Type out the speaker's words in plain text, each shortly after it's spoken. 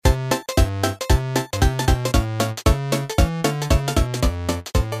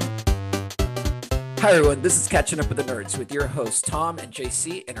Hi everyone, this is Catching Up with the Nerds with your hosts Tom and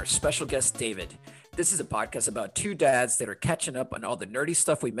JC and our special guest David. This is a podcast about two dads that are catching up on all the nerdy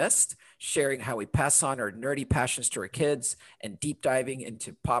stuff we missed, sharing how we pass on our nerdy passions to our kids, and deep diving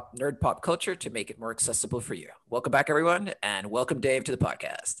into nerd pop culture to make it more accessible for you. Welcome back everyone, and welcome Dave to the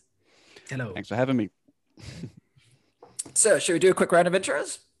podcast. Hello. Thanks for having me. So should we do a quick round of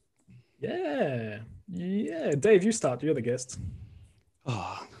intros? Yeah. Dave, you start. You're the guest.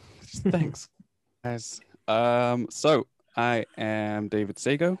 Oh, thanks, guys. So I am David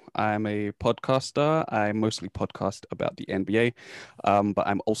Sago. I'm a podcaster. I mostly podcast about the NBA, but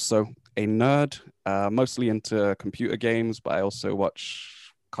I'm also a nerd, mostly into computer games, but I also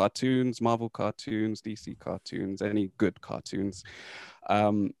watch cartoons, Marvel cartoons, DC cartoons, any good cartoons.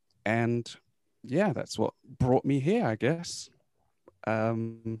 And yeah, that's what brought me here, I guess. I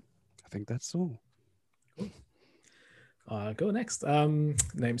think that's all. Cool. Go next.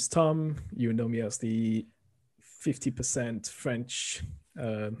 Name's Tom. You know me as the 50% French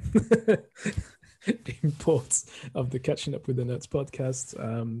import of the Catching Up with the Nerds podcast.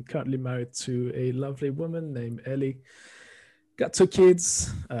 Currently married to a lovely woman named Ellie. Got two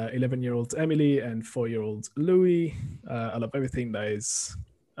kids, 11-year-old Emily and 4-year-old Louis. I love everything that is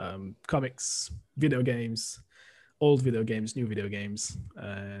comics, video games, old video games, new video games,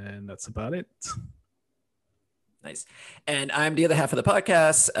 and that's about it. Nice. And I'm the other half of the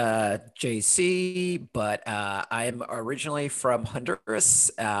podcast, JC, but I'm originally from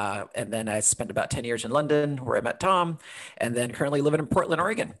Honduras. And then I spent about 10 years in London where I met Tom, and then currently living in Portland,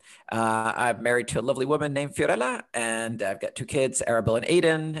 Oregon. I'm married to a lovely woman named Fiorella, and I've got two kids, Arabelle and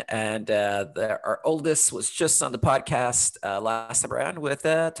Aiden. And our oldest was just on the podcast last time around with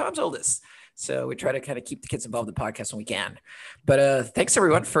Tom's oldest. So we try to kind of keep the kids involved in the podcast when we can. But thanks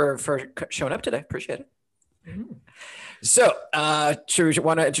everyone for showing up today. Appreciate it. So, should we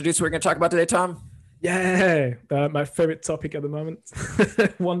want to introduce what we're going to talk about today, Tom? Yeah, my favorite topic at the moment,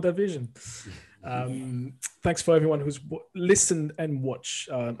 WandaVision. Thanks for everyone who's listened and watched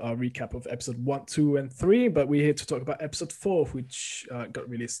our recap of episode 1, 2, and 3. But we're here to talk about episode 4, which got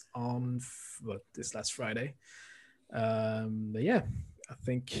released on this last Friday. But yeah, I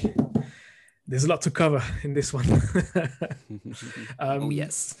think there's a lot to cover in this one. Oh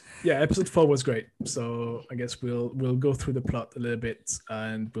yes. Yeah, episode 4 was great. So I guess we'll go through the plot a little bit,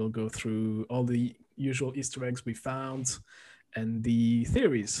 and we'll go through all the usual Easter eggs we found and the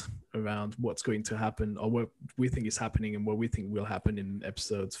theories around what's going to happen, or what we think is happening and what we think will happen in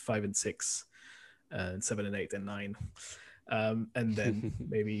episodes 5 and 6 and 7 and 8 and 9. And then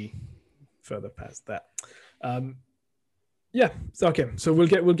maybe further past that. Yeah. So, okay. So we'll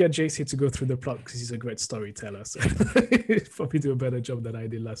get JC to go through the plot because he's a great storyteller. So he'll probably do a better job than I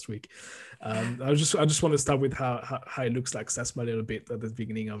did last week. I just want to start with how it looks like. That's my little bit at the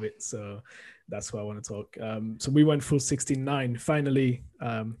beginning of it. So that's why I want to talk. So we went full 16:9 finally.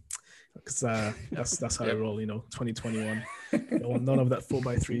 Because that's how I roll. 2021. None of that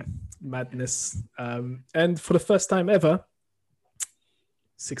 4x3 madness. And for the first time ever,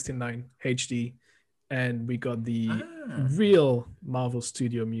 16:9 HD. And we got the real Marvel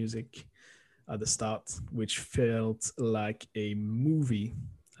Studio music at the start, which felt like a movie.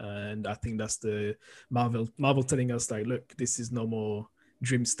 And I think that's the Marvel telling us, like, look, this is no more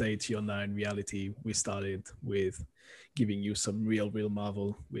dream state. You're now in reality. We started with giving you some real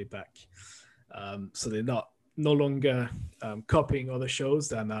Marvel way back. So they're no longer copying other shows.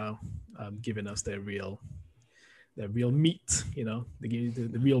 They're now giving us their real meat. They give you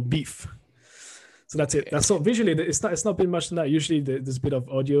the real beef. So that's it. That's all. Visually, it's not been much than that. Usually there's a bit of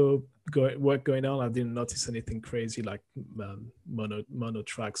audio work going on. I didn't notice anything crazy like mono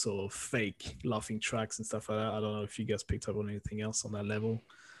tracks or fake laughing tracks and stuff like that. I don't know if you guys picked up on anything else on that level.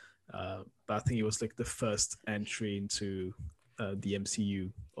 But I think it was like the first entry into the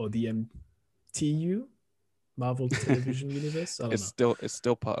MCU or the MTU, Marvel Television Universe. It's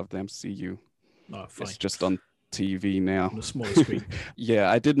still part of the MCU. Oh, fine. It's just on TV now. On the smaller screen. Yeah,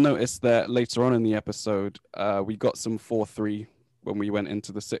 I did notice that later on in the episode, we got some 4:3 when we went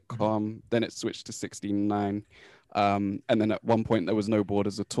into the sitcom. Then it switched to 16:9, and then at one point there was no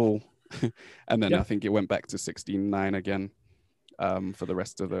borders at all, and then I think it went back to 16:9 again for the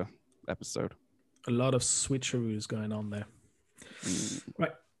rest of the episode. A lot of switcheroos going on there.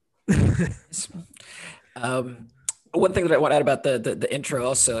 Right. One thing that I want to add about the intro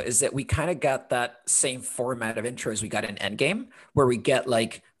also is that we kind of got that same format of intro as we got in Endgame, where we get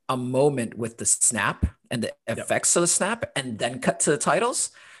like a moment with the snap and the effects of the snap and then cut to the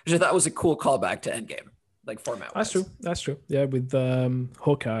titles, which I thought was a cool callback to Endgame, like format. That's true. Yeah, with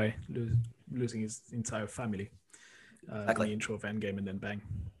Hawkeye losing his entire family. Exactly. The intro of Endgame and then bang,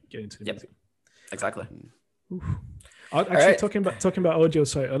 get into the music. Exactly. Oof. Actually, talking about audio.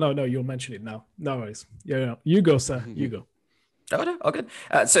 Sorry. Oh no, you'll mention it now. No worries. Yeah, you go, sir. You go. Oh, no, all good.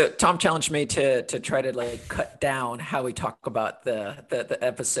 So Tom challenged me to try to like cut down how we talk about the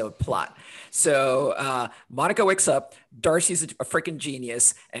episode plot. So Monica wakes up, Darcy's a freaking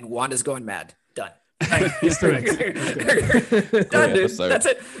genius, and Wanda's going mad. Done. He's correct. Done, dude. That's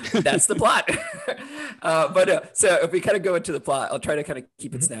it. That's the plot. So if we kind of go into the plot, I'll try to kind of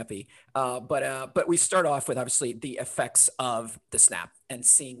keep it snappy. But we start off with obviously the effects of the snap and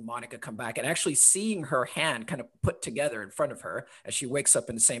seeing Monica come back and actually seeing her hand kind of put together in front of her as she wakes up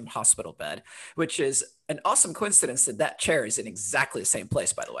in the same hospital bed, which is an awesome coincidence that chair is in exactly the same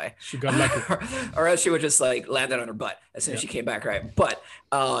place, by the way. She got lucky. Or else she would just like landed on her butt as soon as she came back, right? But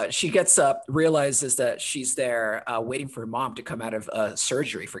she gets up, realizes that she's there waiting for her mom to come out of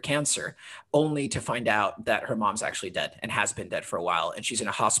surgery for cancer, only to find out that her mom's actually dead and has been dead for a while. And she's in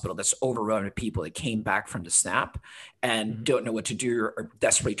a hospital that's overrun with people that came back from the snap and don't know what to do or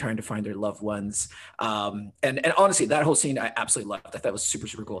desperately trying to find their loved ones. And honestly, that whole scene I absolutely loved. I thought it was super,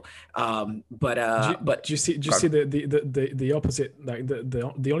 super cool. But do you see the opposite? Like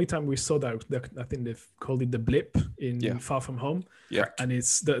the only time we saw that, I think they've called it the blip in Far From Home. Yeah. And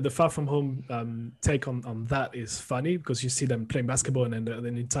it's the Far From Home take on that is funny because you see them playing basketball and then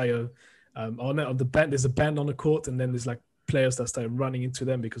the entire owner of the band, there's a band on the court, and then there's like players that start running into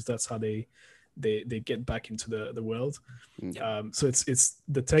them because that's how they get back into the world. So it's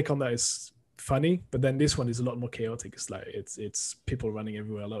the take on that is funny, but then this one is a lot more chaotic. It's like it's people running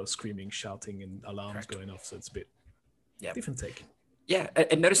everywhere, a lot of screaming, shouting, and alarms going off. So it's a bit different take. Yeah,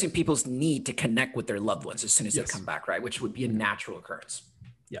 and noticing people's need to connect with their loved ones as soon as they come back, right? Which would be a natural occurrence.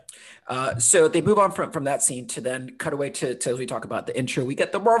 Yeah. So they move on from that scene to then cut away to as we talk about the intro. We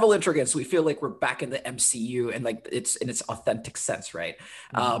get the Marvel intro again, so we feel like we're back in the MCU and like it's in its authentic sense, right?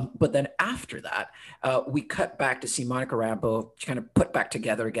 But then after that, we cut back to see Monica Rambeau kind of put back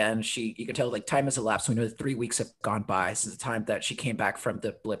together again. You can tell like time has elapsed. We know that 3 weeks have gone by since the time that she came back from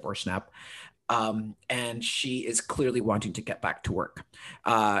the blip or snap. And she is clearly wanting to get back to work.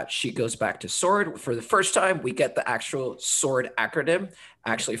 She goes back to SWORD. For the first time, we get the actual SWORD acronym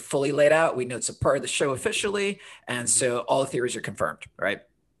actually fully laid out. We know it's a part of the show officially. And so all the theories are confirmed, right?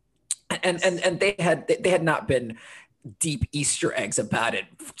 And they had not been deep Easter eggs about it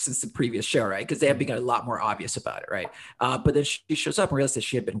since the previous show, right? Because they have become a lot more obvious about it, right? But then she shows up and realizes that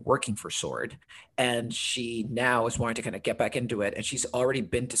she had been working for SWORD, and she now is wanting to kind of get back into it. And she's already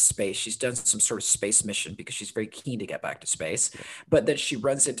been to space. She's done some sort of space mission because she's very keen to get back to space. But then she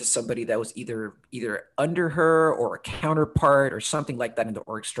runs into somebody that was either under her or a counterpart or something like that in the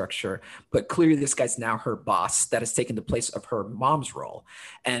org structure. But clearly this guy's now her boss that has taken the place of her mom's role.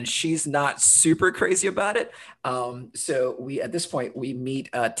 And she's not super crazy about it. So at this point, we meet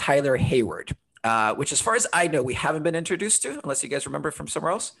Tyler Hayward, which as far as I know, we haven't been introduced to, unless you guys remember from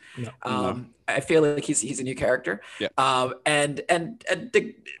somewhere else. No. I feel like he's a new character. Yeah.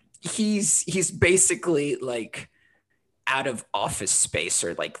 He's basically like out of Office Space,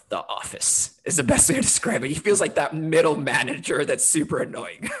 or like The Office is the best way to describe it. He feels like that middle manager that's super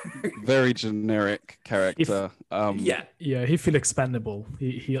annoying. Very generic character. He feels expendable.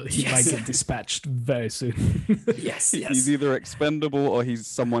 He might get dispatched very soon. Yes. He's either expendable or he's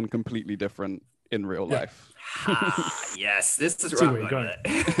someone completely different in real life. Yes, this is where I'm going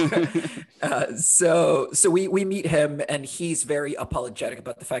with it. So we meet him, and he's very apologetic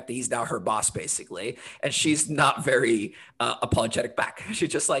about the fact that he's now her boss, basically, and she's not very apologetic back. She's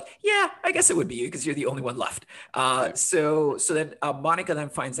just like, yeah, I guess it would be you because you're the only one left. So then Monica then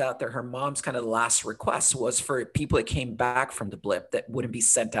finds out that her mom's kind of last request was for people that came back from the blip that wouldn't be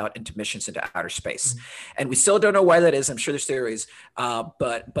sent out into missions into outer space, and we still don't know why that is. I'm sure there's theories,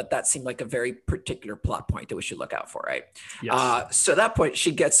 but that seemed like a very particular plot point that we should look out for, right? Yes. So at that point,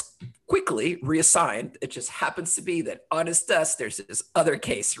 she gets quickly reassigned. It just happens to be that on his desk, there's this other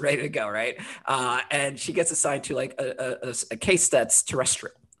case ready to go, right? And she gets assigned to like a case that's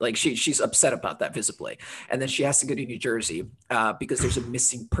terrestrial. Like she's upset about that visibly. And then she has to go to New Jersey because there's a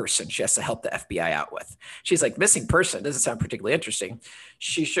missing person she has to help the FBI out with. She's like, missing person? Doesn't sound particularly interesting.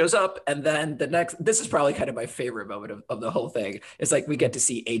 She shows up, and then this is probably kind of my favorite moment of the whole thing. It's like we get to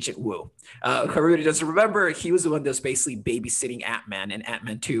see Agent Wu. Everybody doesn't remember, he was the one that was basically babysitting Ant-Man in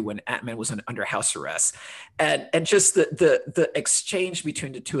Ant-Man 2 when Ant-Man was under house arrest. And just the exchange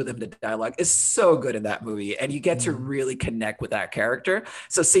between the two of them, the dialogue is so good in that movie. And you get to really connect with that character.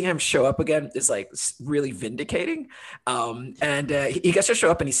 So seeing him show up again is like really vindicating. He gets to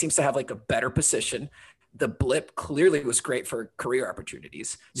show up, and he seems to have like a better position. The blip clearly was great for career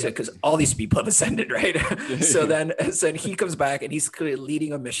opportunities. So because all these people have ascended, right? So then he comes back, and he's clearly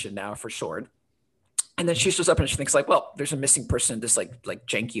leading a mission now for SWORD. And then she shows up and she thinks like, well, there's a missing person in this like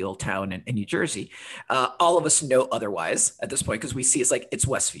janky old town in New Jersey. All of us know otherwise at this point because we see it's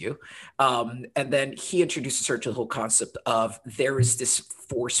Westview. And then he introduces her to the whole concept of there is this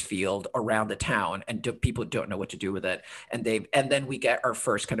force field around the town and people don't know what to do with it. And then we get our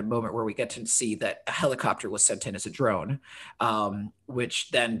first kind of moment where we get to see that a helicopter was sent in as a drone, which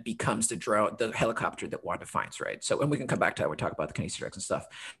then becomes the helicopter that Wanda finds, right? So, and we can come back to that when we talk about the Easter eggs and stuff.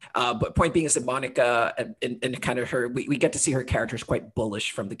 But point being is that Monica and kind of her, we get to see her character is quite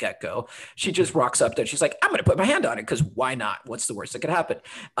bullish from the get-go. She just rocks up there. She's like, I'm going to put my hand on it because why not? What's the worst that could happen?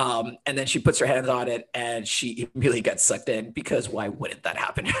 And then she puts her hands on it and she immediately gets sucked in because why wouldn't that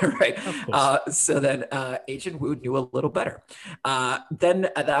happen, right? So then Agent Wu knew a little better. Then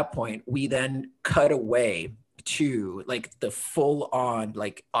at that point, we then cut away to like the full on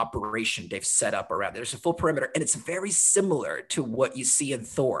like operation they've set up around. There's a full perimeter and it's very similar to what you see in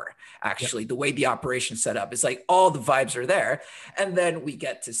Thor. Actually, the way the operation set up is like all the vibes are there. And then we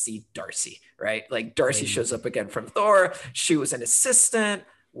get to see Darcy, right? Like Darcy shows up again from Thor. She was an assistant.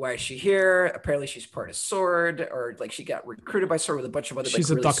 Why is she here? Apparently she's part of SWORD, or like she got recruited by SWORD with a bunch of other she's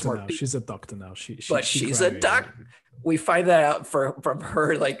like, a really doctor smart now. people. She's a doctor now. She's a doctor. We find that out from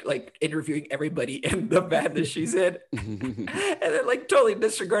her like interviewing everybody in the band that she's in, and then like totally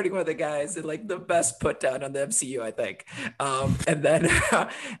disregarding one of the guys and like the best put down on the MCU, I think. And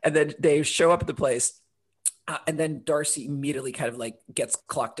then they show up at the place. And then Darcy immediately kind of like gets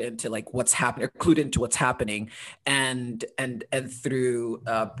clocked into like what's happening, or clued into what's happening, and through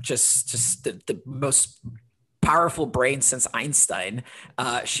just the most powerful brain since Einstein,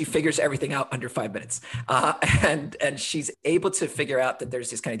 she figures everything out under 5 minutes, and she's able to figure out that there's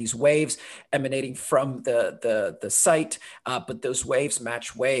these waves emanating from the site, but those waves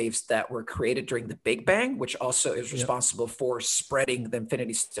match waves that were created during the Big Bang, which also is responsible for spreading the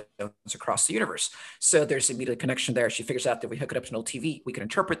Infinity Stones across the universe. So there's immediate connection there. She figures out that we hook it up to an old TV, we can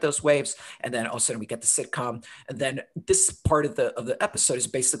interpret those waves, and then all of a sudden we get the sitcom. And then this part of the episode is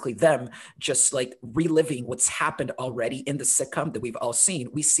basically them just like reliving what's happened already in the sitcom that we've all seen.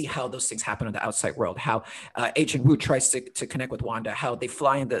 We see how those things happen in the outside world, how Agent Wu tries to connect with Wanda, how they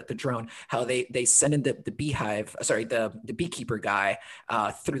fly in the drone, how they send in the beekeeper guy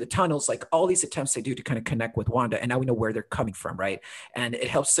through the tunnels, like all these attempts they do to kind of connect with Wanda. And now we know where they're coming from, right? And it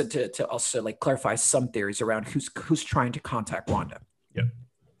helps to also like clarify some theories around who's trying to contact Wanda. Yeah.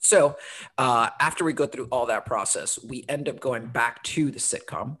 So after we go through all that process, we end up going back to the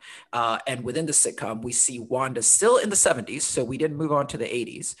sitcom. And within the sitcom, we see Wanda still in the 70s. So we didn't move on to the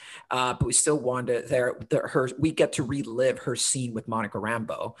 80s, but we still Wanda there. We get to relive her scene with Monica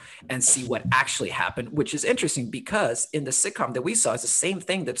Rambeau and see what actually happened, which is interesting because in the sitcom that we saw is the same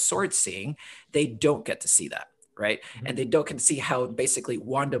thing that SWORD's seeing. They don't get to see that. Right. Mm-hmm. And they can see how basically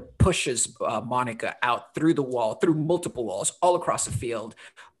Wanda pushes Monica out through the wall, through multiple walls, all across the field,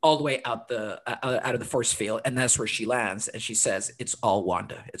 all the way out of the force field. And that's where she lands. And she says, it's all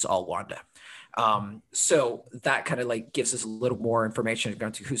Wanda. It's all Wanda. So that kind of like gives us a little more information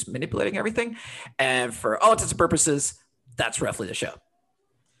about who's manipulating everything. And for all intents and purposes, that's roughly the show.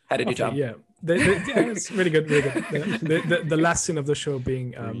 How did you, Tom? Yeah. It's really good. Really good. The last scene of the show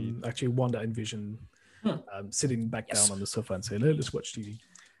being actually Wanda and Vision sitting back down on the sofa and saying, let's watch TV.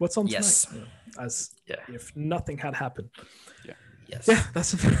 What's on tonight? As if nothing had happened. Yeah,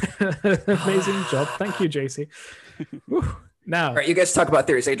 that's an amazing job. Thank you, JC. Now, all right, you guys talk about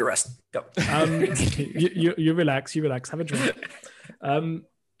theories. I need to rest. Go. You relax. Have a drink.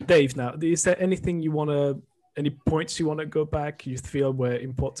 Dave, now, is there anything any points you want to go back you feel were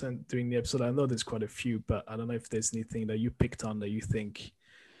important during the episode? I know there's quite a few, but I don't know if there's anything that you picked on that you think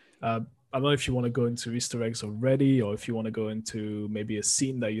I don't know if you want to go into Easter eggs already, or if you want to go into maybe a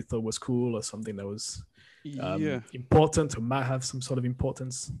scene that you thought was cool, or something that was important, or might have some sort of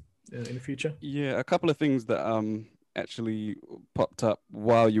importance in the future. Yeah, a couple of things that actually popped up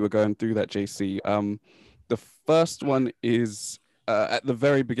while you were going through that, JC. The first one is at the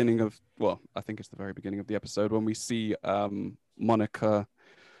very beginning of, I think it's the very beginning of the episode, when we see Monica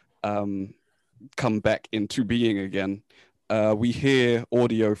come back into being again. We hear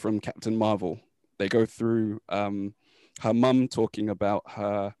audio from Captain Marvel. They go through her mum talking about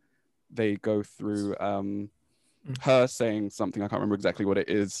her. They go through her saying something, I can't remember exactly what it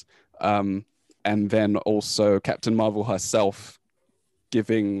is. And then also Captain Marvel herself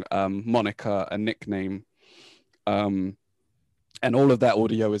giving Monica a nickname. And all of that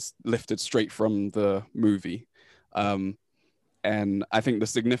audio is lifted straight from the movie. And I think the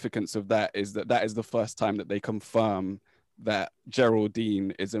significance of that is that is the first time that they confirm that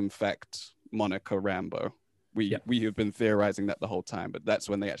Geraldine is in fact Monica Rambeau. We have been theorizing that the whole time, but that's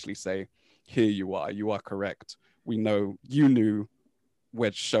when they actually say, here you are correct. We know, you knew,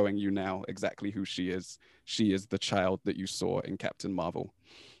 we're showing you now exactly who she is. She is the child that you saw in Captain Marvel.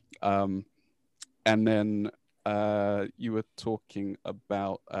 And then you were talking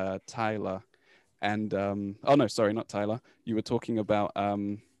about Tyler and oh no, sorry, not Tyler. You were talking about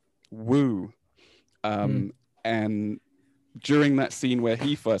Wu. And during that scene where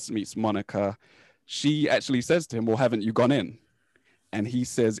he first meets Monica, she actually says to him, well, haven't you gone in? And he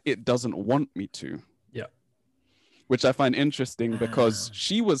says, it doesn't want me to. Yeah. Which I find interesting because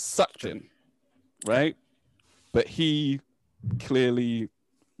she was sucked in, right? But he clearly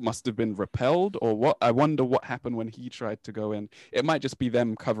must have been repelled, or what? I wonder what happened when he tried to go in. It might just be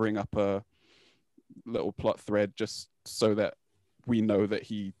them covering up a little plot thread just so that we know that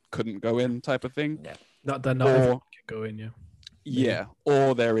he couldn't go in, type of thing. Yeah. Not everyone can go in, yeah. Yeah,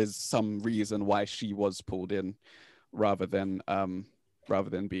 or there is some reason why she was pulled in rather than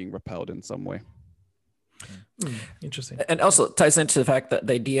being repelled in some way. Interesting. And also ties into the fact that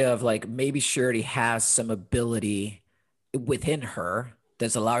the idea of like maybe she already has some ability within her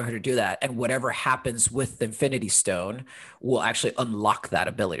that's allowing her to do that, and whatever happens with the Infinity Stone will actually unlock that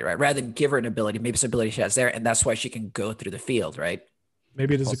ability, right? Rather than give her an ability, maybe it's an ability she has there, and that's why she can go through the field, right?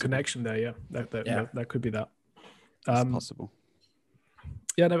 Maybe there's a connection there. Yeah, that could be that. It's possible.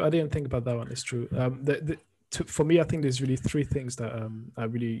 Yeah, no, I didn't think about that one. It's true. For me, I think there's really three things that I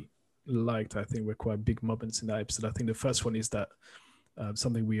really liked. I think were quite big moments in that episode. I think the first one is that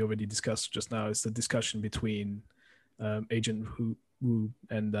something we already discussed just now is the discussion between Agent Wu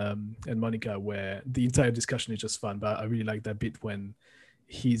and Monica, where the entire discussion is just fun. But I really like that bit when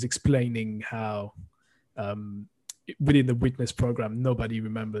he's explaining how within the witness program nobody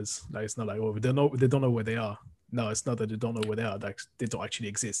remembers. Like, it's not like, oh, they don't know where they are. No, it's not that they don't know where they are. Like, they don't actually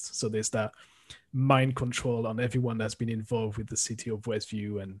exist. So there's that mind control on everyone that's been involved with the city of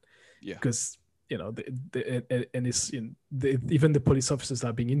Westview, and because and it's even the police officers that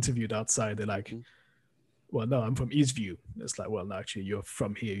are being interviewed outside, they're like, well, no, I'm from Eastview. It's like, well, no, actually, you're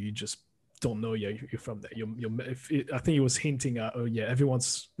from here. You just don't know you're from there. I think he was hinting at, oh yeah,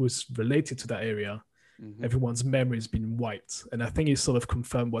 everyone's was related to that area. Everyone's memory has been wiped, and I think he sort of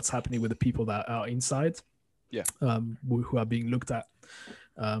confirmed what's happening with the people that are inside. Who are being looked at.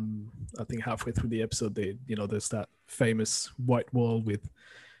 I think halfway through the episode, there's that famous white wall with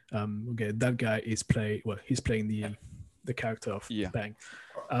that guy he's playing the character of Bang.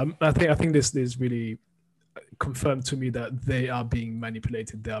 I think this really confirmed to me that they are being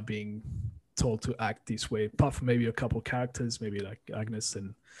manipulated. They are being told to act this way, apart from maybe a couple characters, maybe like Agnes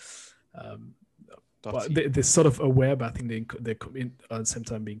and but they're sort of aware, but I think they're at the same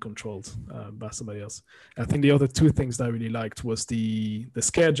time being controlled by somebody else. I think the other two things that I really liked was the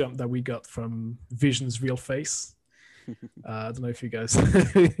scare jump that we got from Vision's real face. I don't know if you guys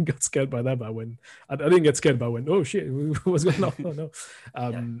got scared by that, but when I didn't get scared, but when, oh shit, what's going on? Oh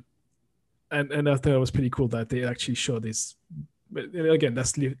no. And I thought it was pretty cool that they actually showed this. But again,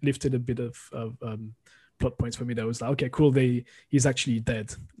 that's lifted a bit of plot points for me. That was like, okay, cool, he's actually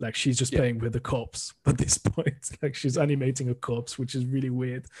dead. Like, she's just playing with the corpse at this point. Like, she's animating a corpse, which is really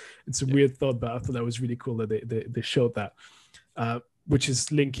weird. It's a weird thought, but I thought that was really cool that they showed that, which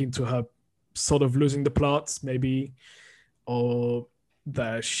is linking to her sort of losing the plot, maybe, or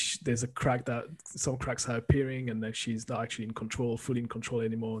that there's a crack, that some cracks are appearing, and then she's not actually fully in control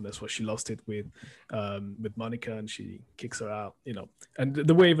anymore, and that's why she lost it with Monica, and she kicks her out, and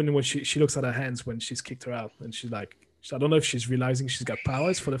the way even when she looks at her hands when she's kicked her out, and she's like, I don't know if she's realizing she's got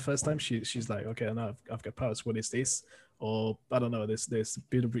powers for the first time. She's like, okay, now I've got powers, what is this? Or I don't know, there's a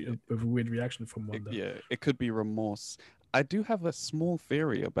bit of a weird reaction from one. It could be remorse. I do have a small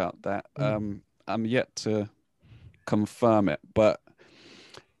theory about that. I'm yet to confirm it, but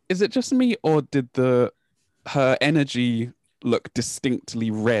is it just me, or did her energy look distinctly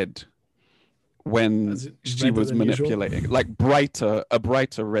red when she was manipulating? Like a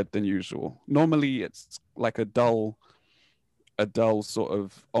brighter red than usual. Normally it's like a dull sort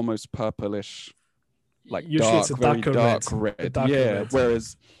of almost purplish, like very dark red. Red.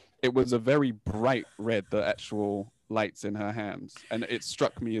 Whereas it was a very bright red, the actual lights in her hands, and it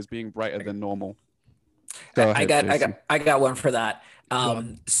struck me as being brighter than normal. I got one for that.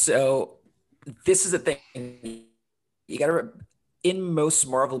 So this is the thing. You gotta, in most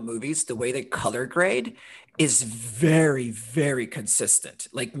Marvel movies, the way they color grade is very, very consistent.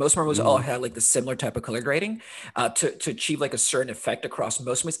 Like, most Marvel movies all have like the similar type of color grading to achieve like a certain effect across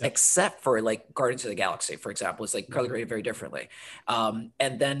most movies, except for like Guardians of the Galaxy, for example, is like color graded very differently. And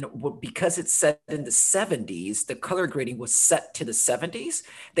then because it's set in the 70s, the color grading was set to the 70s.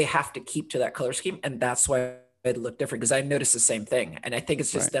 They have to keep to that color scheme, and that's why it look different, because I noticed the same thing, and I think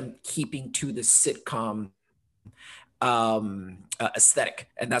it's just them keeping to the sitcom aesthetic,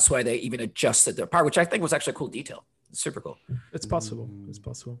 and that's why they even adjusted their part, which I think was actually a cool detail. It's super cool. It's possible. It's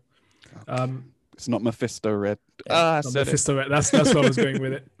possible. It's not Mephisto Red. Mephisto Red. That's what I was going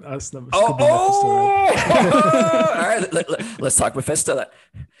with it. That's not. All right, let's talk Mephisto.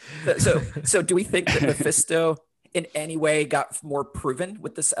 So do we think that Mephisto in any way got more proven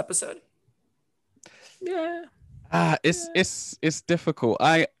with this episode? Yeah. It's difficult.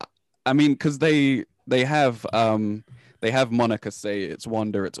 I mean, because they have Monica say it's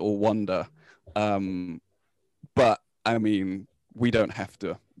Wanda, it's all Wanda, but I mean, we don't have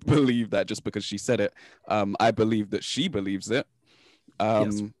to believe that just because she said it. I believe that she believes it,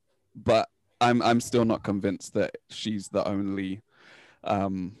 Yes. but I'm still not convinced that she's the only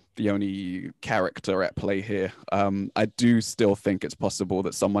character at play here. I do still think it's possible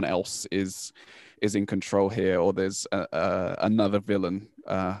that someone else is in control here, or there's another villain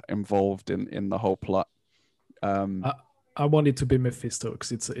involved in the whole plot. I want it to be Mephisto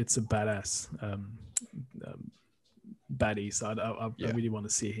because it's a badass baddie. So I really want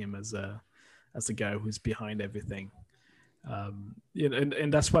to see him as the guy who's behind everything.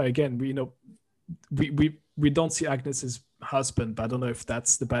 And that's why, again, we don't see Agnes's husband, but I don't know if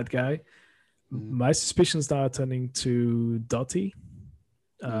that's the bad guy. My suspicions now are turning to Dottie,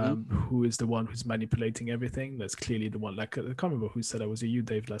 who is the one who's manipulating everything. That's clearly the one. Like, I can't remember who said that. Was it you,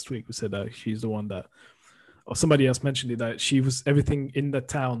 Dave, last week, who said that she's the one that, or somebody else mentioned it, that everything in the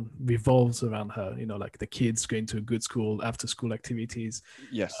town revolves around her. Like the kids going to a good school, after school activities.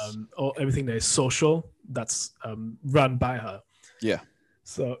 Yes. Or everything that is social, that's run by her. Yeah.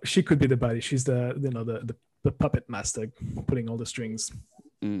 So she could be the baddie. She's the puppet master pulling all the strings.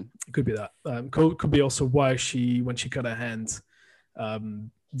 It could be that. Could be also why when she cut her hand,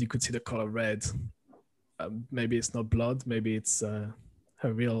 you could see the color red. Maybe it's not blood. Maybe it's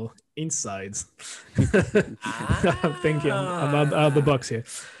her real insides. I'm thinking I'm out of the box here.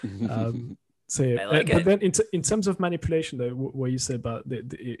 So yeah. But then in terms of manipulation, though, what you said about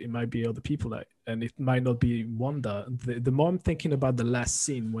it might be other people, and it might not be Wanda. The more I'm thinking about the last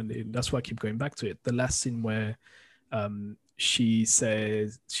scene, that's why I keep going back to it. The last scene where she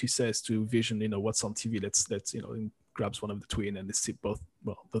says to Vision, what's on TV? Let's grabs one of the twin, and they sit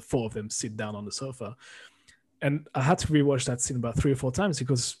the four of them sit down on the sofa. And I had to rewatch that scene about 3 or 4 times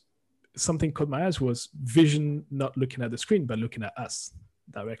because something caught my eyes was Vision not looking at the screen, but looking at us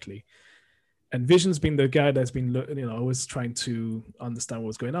directly. And Vision's been the guy that's been, always trying to understand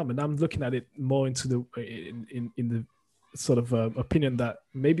what's going on. And I'm looking at it more into in the sort of opinion that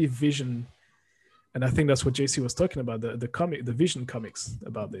maybe Vision, and I think that's what JC was talking about, the Vision comics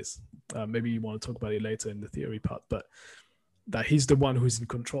about this. Maybe you want to talk about it later in the theory part, but that he's the one who's in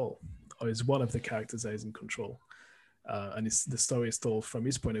control, or is one of the characters that is in control. And the story is told from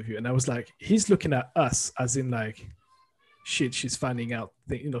his point of view. And I was like, he's looking at us as in like, shit, she's finding out,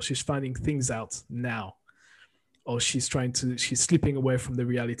 she's finding things out now. Or she's slipping away from the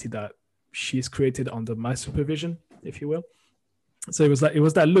reality that she's created under my supervision, if you will. So it was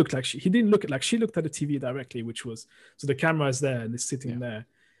that look, like he didn't look at, like she looked at the TV directly, which was, so the camera is there and it's sitting there.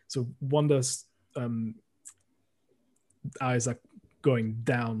 So Wanda's eyes are going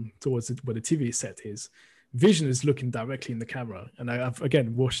down towards where the TV set is. Vision is looking directly in the camera, and I've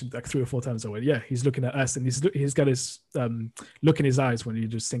again watched it like 3 or 4 times already. Yeah, he's looking at us, and he's got his look in his eyes when you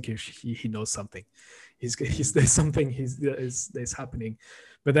just think he knows something. There's something there's happening.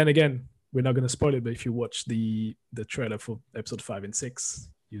 But then again, we're not going to spoil it. But if you watch the trailer for episode 5 and 6,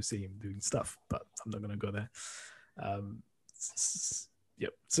 you see him doing stuff. But I'm not going to go there.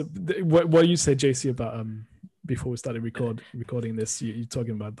 Yep. So what you said, JC, about before we started recording this, you're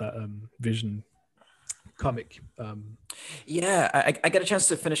talking about that Vision comic. I got a chance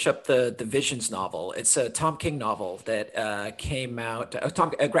to finish up the Visions novel. It's a Tom King novel that came out,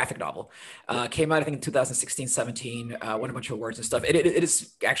 a graphic novel, came out I think in 2016, 17, won a bunch of awards and stuff. It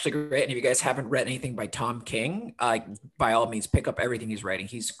is actually great. And if you guys haven't read anything by Tom King, by all means pick up everything he's writing.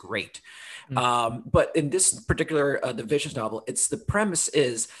 He's great. But in this particular the Visions novel, the premise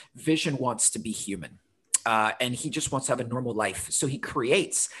is Vision wants to be human. And he just wants to have a normal life. So he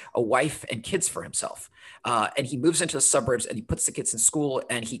creates a wife and kids for himself. And he moves into the suburbs and he puts the kids in school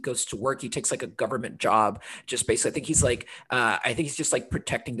and he goes to work. He takes like a government job, just basically, I think he's just like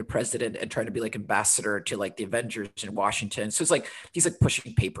protecting the president and trying to be like ambassador to like the Avengers in Washington. So it's like, he's like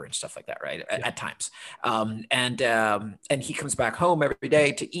pushing paper and stuff like that, right? At times. And he comes back home every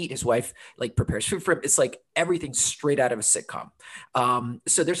day to eat. His wife like prepares food for him. It's like everything straight out of a sitcom.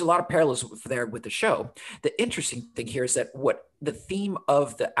 So there's a lot of parallels there with the show. The interesting thing here is that what the theme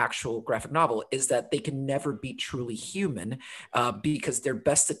of the actual graphic novel is that they can never be truly human, because their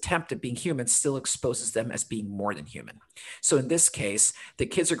best attempt at being human still exposes them as being more than human. So in this case, the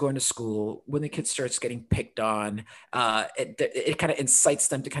kids are going to school. When the kid starts getting picked on, it kind of incites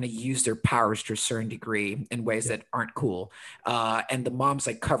them to kind of use their powers to a certain degree in ways that aren't cool. And the mom's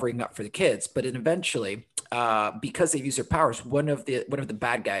like covering up for the kids, but then eventually, because they've used their powers, one of the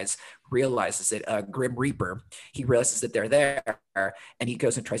bad guys realizes it. Grim Reaper, he realizes that they're there, and he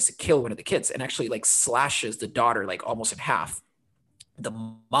goes and tries to kill one of the kids, and actually like slashes the daughter like almost in half. The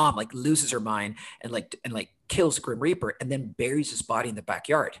mom like loses her mind and kills Grim Reaper, and then buries his body in the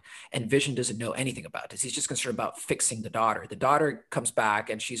backyard. And Vision doesn't know anything about this. He's just concerned about fixing the daughter. The daughter comes back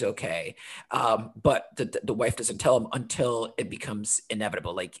and she's okay, but the wife doesn't tell him until it becomes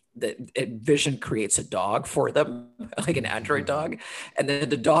inevitable. Like Vision creates a dog for them, like an android dog, and then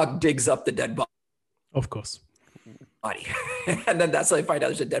the dog digs up the dead body. Of course. Body. And then that's how they find out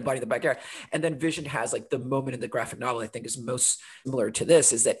there's a dead body in the backyard. And then Vision has like the moment in the graphic novel I think is most similar to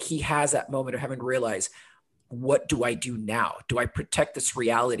this, is that he has that moment of having to realize, what do I do now? Do I protect this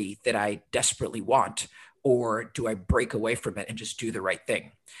reality that I desperately want, or do I break away from it and just do the right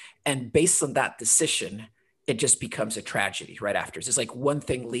thing? And based on that decision, it just becomes a tragedy right after. It's like one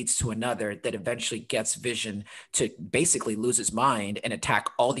thing leads to another that eventually gets Vision to basically lose his mind and attack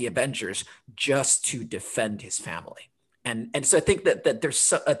all the Avengers just to defend his family. And so I think that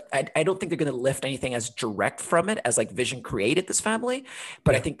there's I don't think they're going to lift anything as direct from it as like Vision created this family,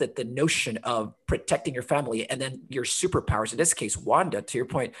 but I think that the notion of protecting your family and then your superpowers, in this case Wanda, to your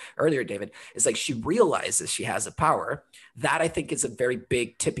point earlier David, is like she realizes she has a power that I think is a very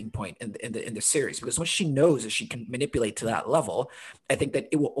big tipping point in the series, because once she knows that she can manipulate to that level, I think that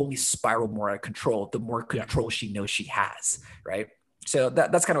it will only spiral more out of control the more control she knows she has, right? So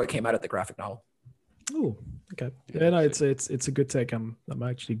that's kind of what came out of the graphic novel. Oh, okay. Yeah, no, it's a good take. I'm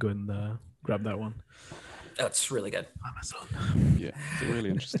actually going to grab that one. That's really good. Amazon. Yeah, it's a really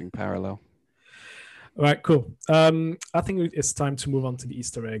interesting parallel. All right, cool. I think it's time to move on to the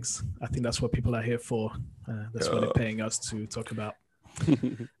Easter eggs. I think that's what people are here for. That's what they're paying us to talk about.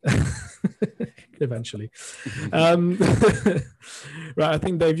 Eventually. Right, I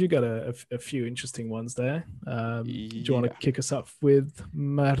think Dave, you got a few interesting ones there. Do you want to kick us off with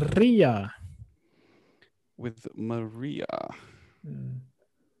Maria? With Maria.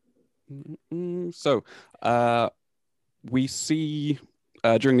 So we see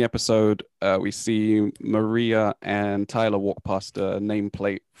during the episode, we see Maria and Tyler walk past a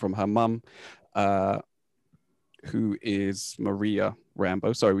nameplate from her mum, who is Maria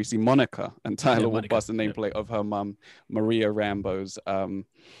Rambeau. Sorry, we see Monica and Tyler walk past the nameplate of her mum, Maria Rambeau's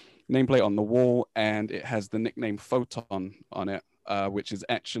nameplate on the wall, and it has the nickname Photon on it, which is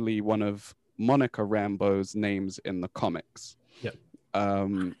actually one of Monica Rambeau's names in the comics.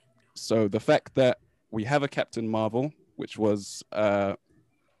 So the fact that we have a Captain Marvel, which was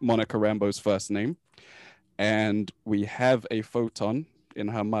Monica Rambeau's first name, and we have a Photon in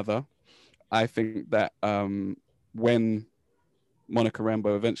her mother, I think that when Monica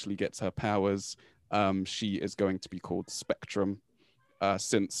Rambeau eventually gets her powers, she is going to be called Spectrum,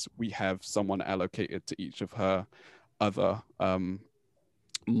 since we have someone allocated to each of her other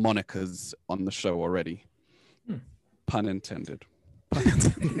monikers on the show already. Pun intended.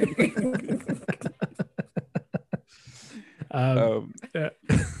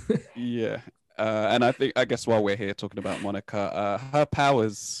 Yeah. And I guess while we're here talking about Monica, her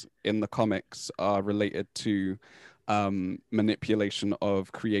powers in the comics are related to manipulation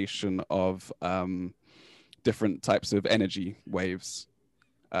of creation of different types of energy waves.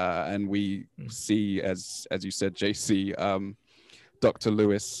 And we see, as you said, JC, Dr.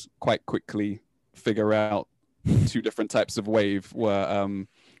 Lewis quite quickly figure out two different types of wave were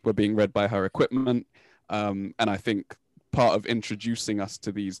being read by her equipment. And I think part of introducing us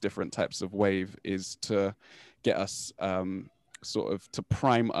to these different types of wave is to get us sort of to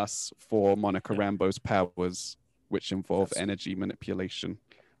prime us for Monica Rambeau's powers, which involve energy manipulation.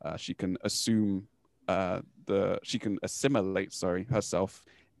 She can assume she can assimilate, herself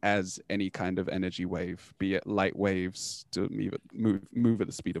as any kind of energy wave, be it light waves to move at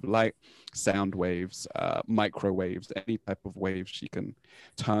the speed of light, sound waves, microwaves, any type of wave, she can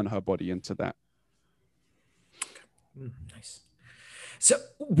turn her body into that. Nice. So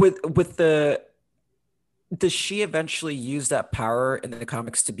with the, does she eventually use that power in the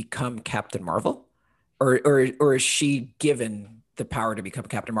comics to become Captain Marvel, or is she given the power to become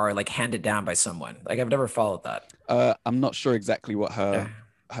Captain Marvel, like handed down by someone? Like I've never followed that. I'm not sure exactly what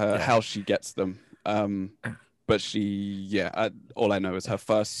how she gets them. But she, all I know is her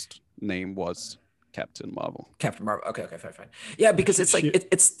first name was Captain Marvel. Captain Marvel. Okay, fine. Yeah, because it's like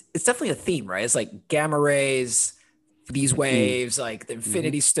it's definitely a theme, right? It's like gamma rays, these waves, like the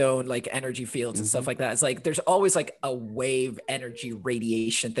Infinity Stone, like energy fields and stuff like that. It's like there's always like a wave energy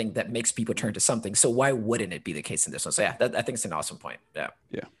radiation thing that makes people turn to something. So why wouldn't it be the case in this one? So yeah, I think it's an awesome point. Yeah.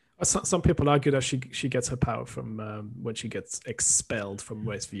 Some people argue that she gets her power from when she gets expelled from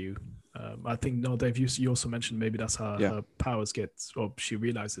Westview. I think, no, Dave, you also mentioned maybe that's how her powers get, or she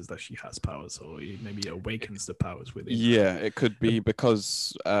realizes that she has powers, or it maybe awakens the powers within her. Yeah, it could be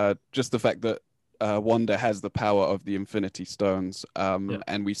because just the fact that Wanda has the power of the Infinity Stones,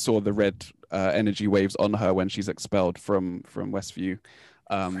 and we saw the red energy waves on her when she's expelled from Westview.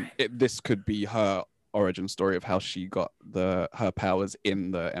 This could be her origin story of how she got her powers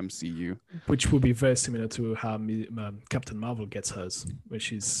in the MCU, which would be very similar to how Captain Marvel gets hers, where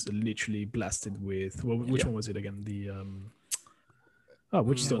she's literally blasted with which one was it again? The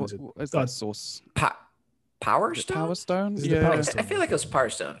which stone is it? Is that source? Power Stone. Power Stone. Power Stone? I feel like it was Power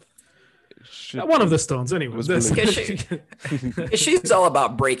Stone. One of the stones, anyway. She's all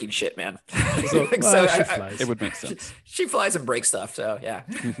about breaking shit, man. So she flies. It would make sense. She flies and breaks stuff, so yeah.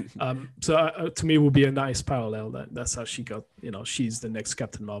 To me, it would be a nice parallel. That's how she got. She's the next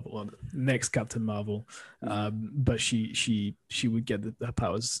Captain Marvel, or next Captain Marvel. But she would get her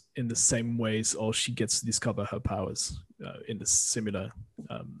powers in the same ways, or she gets to discover her powers in the similar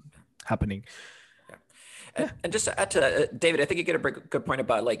happening. And just to add to that, David, I think you get a good point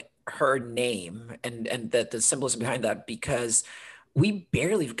about like her name and the symbolism behind that, because we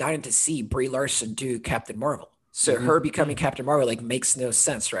barely gotten to see Brie Larson do Captain Marvel. So her becoming Captain Marvel like makes no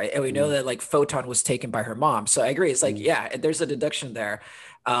sense, right? And we know that like Photon was taken by her mom. So I agree. It's like, yeah, there's a deduction there.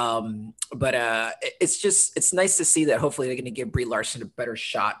 But it's nice to see that hopefully they're going to give Brie Larson a better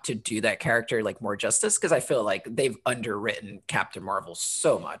shot to do that character like more justice, because I feel like they've underwritten Captain Marvel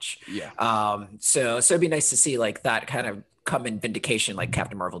so much. So it'd be nice to see like that kind of come in vindication, like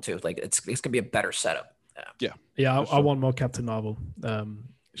Captain Marvel too. Like it's gonna be a better setup. I want more Captain Marvel.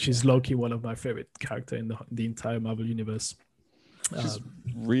 She's low-key one of my favorite character in the entire Marvel universe. She's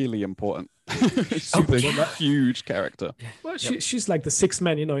really important. She's a huge character. Well, she's like the sixth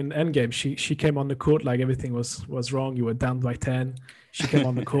man, in Endgame. She came on the court like everything was wrong. You were down by 10. She came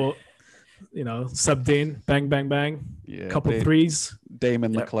on the court, subbed in, bang, bang, bang. Yeah, couple threes. Dame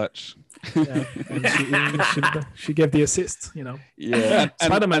in the clutch. Yeah, and she gave the assist, Yeah.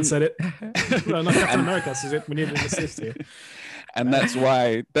 Spider-Man said it. Well, not Captain America says it. We need an assist here. And that's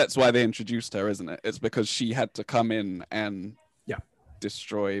why they introduced her, isn't it? It's because she had to come in and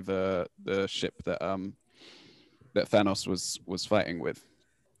destroy the ship that Thanos was fighting with.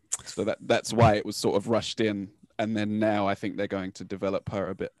 So that's why it was sort of rushed in, and then now I think they're going to develop her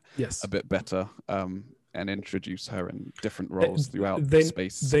a bit better, and introduce her in different roles throughout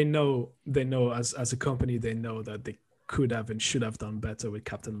space. They know as a company, they know that they could have and should have done better with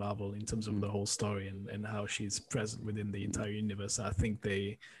Captain Marvel in terms of the whole story and how she's present within the entire universe. I think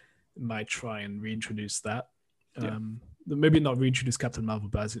they might try and reintroduce that. Maybe not reintroduce Captain Marvel,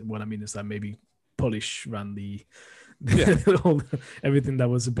 but what I mean is that maybe polish around everything that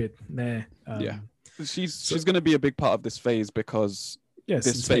was a bit she's going to be a big part of this phase, because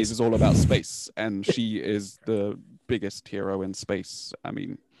this phase is all about space, and she is the biggest hero in space. I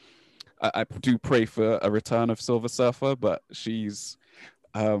mean, I do pray for a return of Silver Surfer, but she's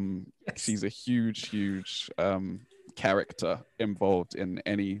a huge character involved in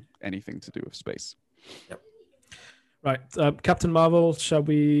anything to do with space. Right, Captain Marvel. Shall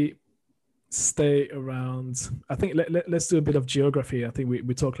we stay around? I think let's do a bit of geography. I think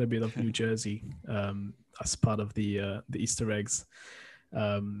we talk a bit of New Jersey as part of the Easter eggs,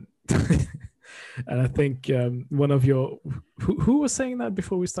 and I think one of your who was saying that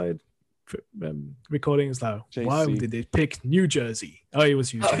before we started recording is like, why did they pick New Jersey? Oh, it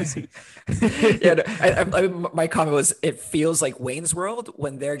was New Jersey. My comment was, it feels like Wayne's World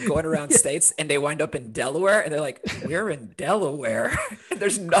when they're going around states and they wind up in Delaware and they're like, we're in Delaware.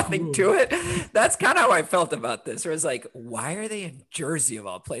 There's nothing to it. That's kind of how I felt about this. Where it's like, why are they in Jersey of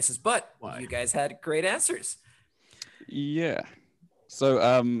all places? But you guys had great answers. Yeah.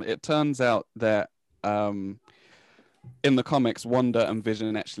 So it turns out that in the comics, Wanda and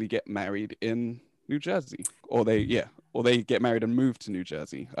Vision actually get married in New Jersey, or they get married and move to New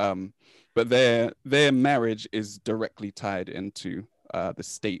Jersey. But their marriage is directly tied into the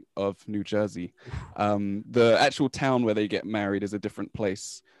state of New Jersey. The actual town where they get married is a different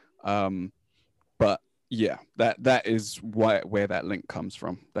place. But yeah, that is where that link comes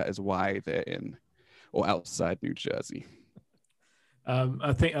from. That is why they're in or outside New Jersey.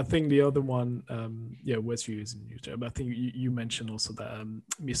 I think the other one, Westview is in New Jersey. But I think you mentioned also that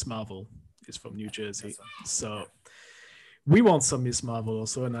Miss Marvel is from New Jersey. So we want some Miss Marvel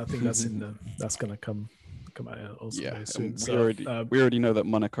also, and I think that's gonna come out also very soon. We already know that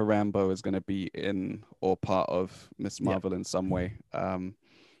Monica Rambeau is going to be in or part of Miss Marvel in some way.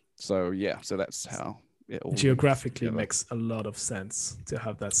 So that's how it all geographically makes a lot of sense to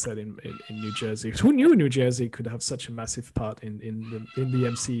have that set in New Jersey. Who knew New Jersey could have such a massive part in the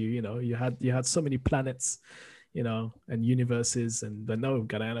MCU? You know, you had so many planets, you know, and universes, and but no,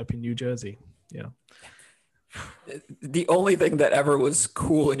 gotta end up in New Jersey. You know. The only thing that ever was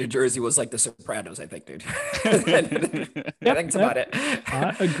cool in New Jersey was like The Sopranos, I think, dude. That's about it.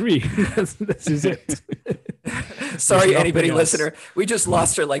 I agree. This is it. Sorry, anybody listener. We just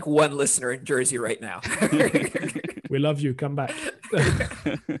lost our like one listener in Jersey right now. We love you. Come back.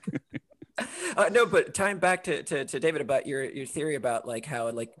 No, but tying back to David about your theory about like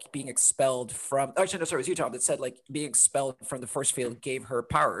how like being expelled from, actually no, sorry, it was you, Tom, that said like being expelled from the force field gave her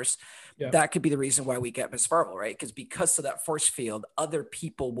powers. Yeah. That could be the reason why we get Miss Marvel, right? Because of that force field, other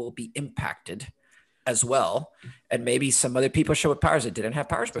people will be impacted as well, and maybe some other people show up powers that didn't have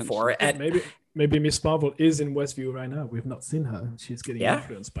powers before. And maybe Miss Marvel is in Westview right now. We've not seen her. She's getting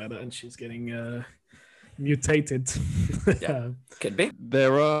influenced by that, and she's getting mutated. Yeah, could be.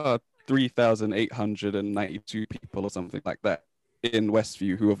 There are 3,892 people or something like that in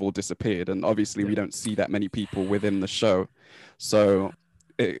Westview who have all disappeared, and obviously we don't see that many people within the show, so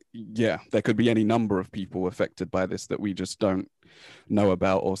there could be any number of people affected by this that we just don't know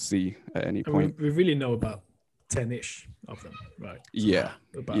about or see at any point. We really know about 10-ish of them, right?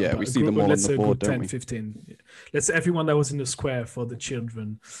 About we see them all on the board, don't 10, we? 15. Let's say everyone that was in the square for the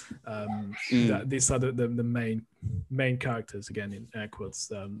children. These are the main characters, again in air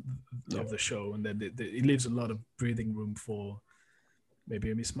quotes, of the show, and then it leaves a lot of breathing room for maybe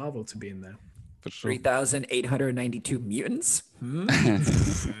a Miss Marvel to be in there. For sure. 3,892 mutants.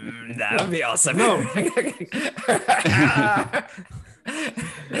 That would be awesome. No.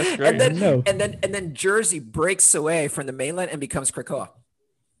 That's great. And then Jersey breaks away from the mainland and becomes Krakoa.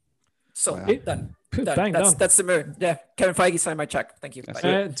 So done. That's the move. Yeah, Kevin Feige signed my check. Thank you.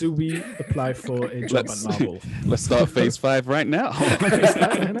 Do we apply for a job at Marvel? Let's start Phase 5 right now.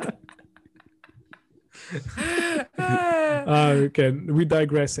 Okay, we're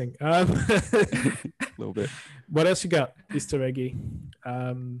digressing. A little bit. What else you got? Easter eggy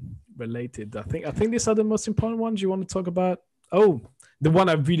related. I think these are the most important ones you want to talk about. Oh, the one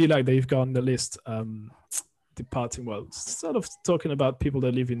I really like that you've got on the list. Departing. Well, sort of talking about people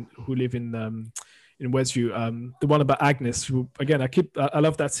that live in Westview. The one about Agnes, who again I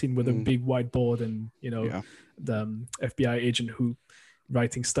love that scene with a big whiteboard and the FBI agent who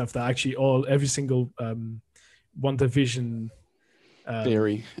writing stuff that actually every single WandaVision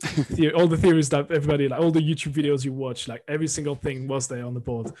theory, all the theories that everybody, like all the YouTube videos you watch, like every single thing was there on the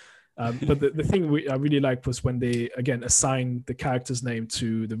board. But the thing I really liked was when they again assigned the character's name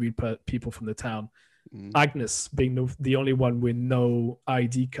to the real people from the town. Agnes being the only one with no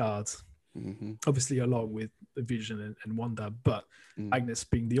ID card, obviously along with the Vision and Wanda, but Agnes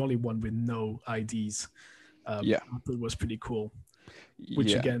being the only one with no IDs. I thought it was pretty cool.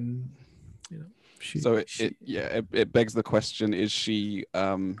 Which again, it begs the question: is she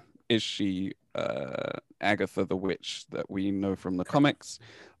Agatha the Witch that we know from the comics?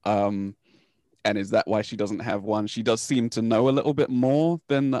 And is that why she doesn't have one? She does seem to know a little bit more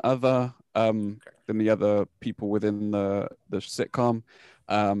than the other people within the sitcom,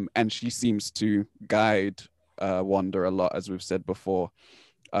 and she seems to guide Wanda a lot, as we've said before,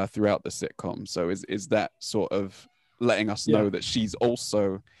 throughout the sitcom. So is that sort of letting us know that she's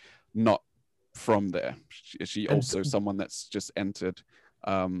also not from there? Is she also someone that's just entered,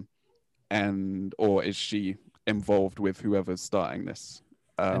 or is she involved with whoever's starting this?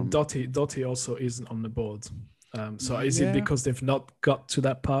 And Dottie also isn't on the board. So is it because they've not got to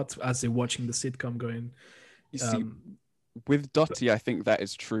that part as they're watching the sitcom going? You see, with Dottie, I think that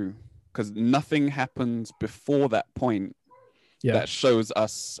is true, because nothing happens before that point that shows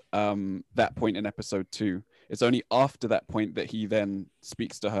us that point in episode 2. It's only after that point that he then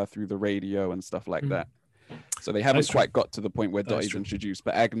speaks to her through the radio and stuff like that. So they haven't quite got to the point where Dottie's introduced,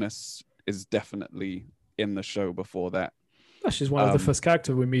 but Agnes is definitely in the show before that. She's one of the first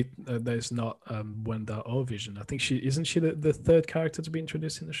characters we meet. There's not Wanda or Vision. I think isn't she the third character to be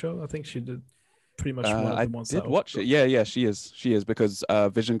introduced in the show? I think she did pretty much one of the ones. I did watch it. Yeah, she is. She is, because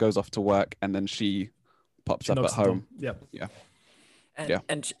Vision goes off to work and then she pops up at home. Yeah.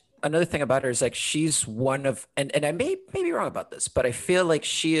 And another thing about her is like she's one of, and I may be wrong about this, but I feel like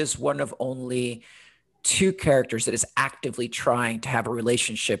she is one of only two characters that is actively trying to have a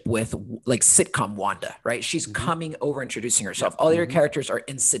relationship with like sitcom Wanda, right? She's coming over, introducing herself. All the other characters are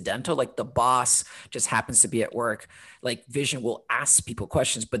incidental. Like the boss just happens to be at work. Like Vision will ask people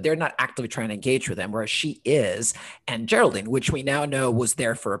questions, but they're not actively trying to engage with them, whereas she is. And Geraldine, which we now know was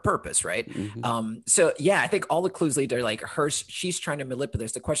there for a purpose, right? So yeah, I think all the clues lead to like her. She's trying to manipulate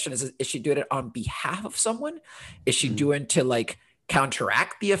this. The question is she doing it on behalf of someone? Is she doing to like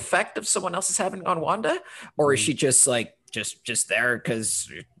counteract the effect of someone else is having on Wanda, or is she just like just there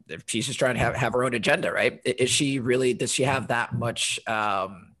because she's just trying to have her own agenda, right? Is she really, does she have that much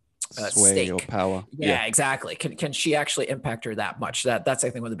sway stake or power? Yeah, exactly. Can she actually impact her that much? That's I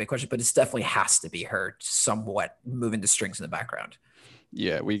think one of the big questions, but it definitely has to be her somewhat moving the strings in the background.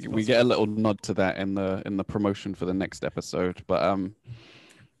 Yeah, we get a little nod to that in the promotion for the next episode, but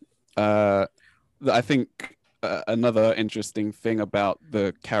I think another interesting thing about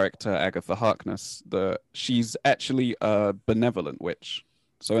the character Agatha Harkness, she's actually a benevolent witch.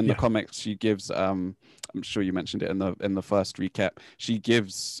 So in the comics, she gives I'm sure you mentioned it in the first recap. She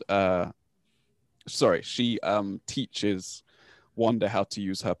gives she teaches Wanda how to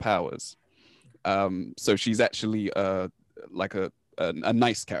use her powers. So she's actually like a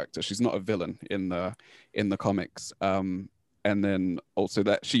nice character. She's not a villain in the comics. And then also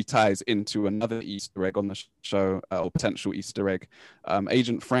that she ties into another Easter egg on the show, or potential Easter egg.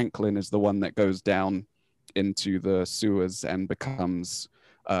 Agent Franklin is the one that goes down into the sewers and becomes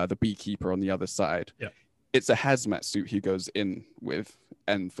the beekeeper on the other side. Yeah. It's a hazmat suit he goes in with,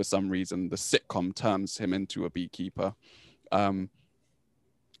 and for some reason the sitcom turns him into a beekeeper. I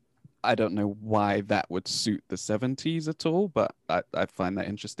don't know why that would suit the 70s at all, but I find that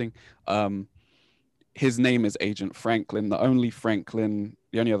interesting. His name is Agent Franklin. The only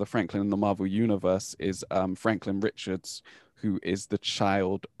other Franklin in the Marvel Universe is Franklin Richards, who is the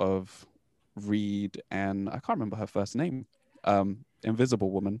child of Reed and I can't remember her first name. Invisible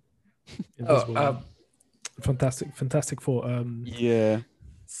Woman. Fantastic Four. Yeah.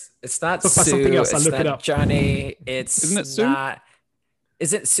 It's not Sue. Something else. I'll look it up. Johnny. Isn't it Sue?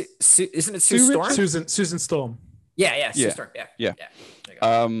 Isn't it Sue Storm? Susan Storm. Yeah. Sue Storm. Yeah.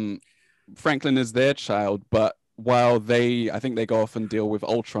 Franklin is their child, but while I think they go off and deal with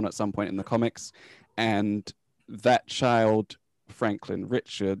Ultron at some point in the comics, and that child, Franklin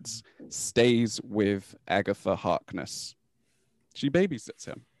Richards, stays with Agatha Harkness. She babysits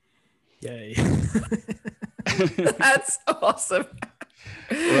him. Yay. That's awesome.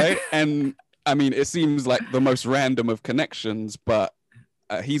 Right? And I mean, it seems like the most random of connections, but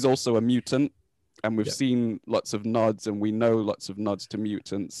he's also a mutant. And we've seen lots of nods, and we know lots of nods to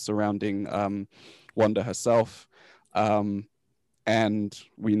mutants surrounding Wanda herself. And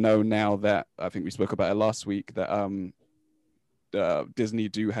we know now that, I think we spoke about it last week, that Disney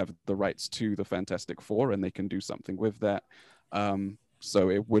do have the rights to the Fantastic Four, and they can do something with that.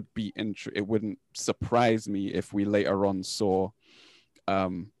 So it would be it wouldn't surprise me if we later on saw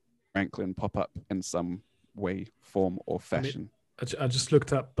Franklin pop up in some way, form, or fashion. I just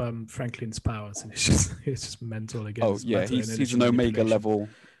looked up Franklin's powers, and it's just mental again. Oh yeah, he's an Omega level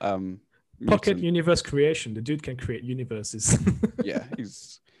pocket universe creation. The dude can create universes. Yeah,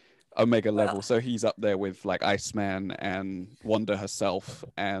 he's Omega level, so he's up there with like Iceman and Wanda herself,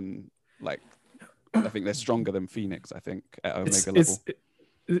 and like I think they're stronger than Phoenix. I think at Omega level.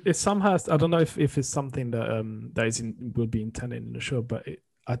 It somehow, I don't know if it's something that will be intended in the show, but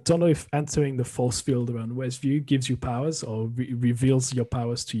I don't know if entering the force field around Westview gives you powers or reveals your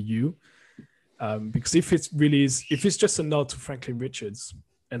powers to you. Because if it's just a nod to Franklin Richards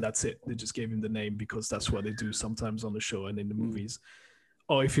and that's it, they just gave him the name because that's what they do sometimes on the show and in the movies.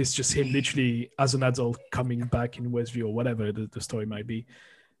 Or if it's just him literally as an adult coming back in Westview or whatever the story might be,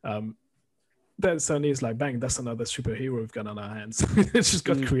 then suddenly it's like, bang, that's another superhero we've got on our hands. It's just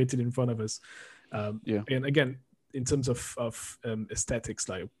got created in front of us. And again, in terms of aesthetics,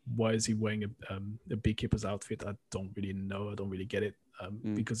 like why is he wearing a beekeeper's outfit? I don't really know. I don't really get it.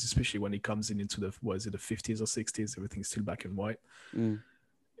 Because especially when he comes into the 50s or 60s, everything's still black and white.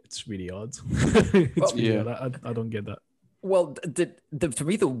 It's really odd. Odd. I don't get that. Well, to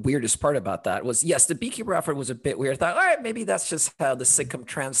me, the weirdest part about that was, yes, the beekeeper outfit was a bit weird. I thought, all right, maybe that's just how the sitcom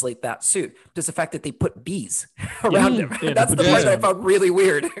translate that suit. Just the fact that they put bees around him. That's the part that I found really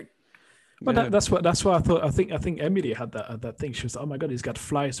weird. But that's what I thought. I think Emily had that thing. She was like, oh my god, he's got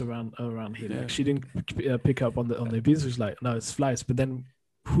flies around him. Yeah. Like, she didn't pick up on the bees. She was like, no, it's flies. But then,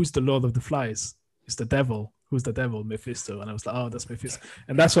 who's the lord of the flies? It's the devil. Who's the devil? Mephisto. And I was like, oh, that's Mephisto.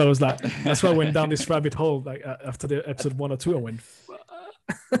 And that's why I was like, that's why I went down this rabbit hole. Like after the episode 1 or 2, I went,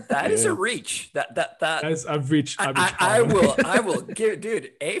 That is a Yeah. reach. That I've reached I hard. I will give,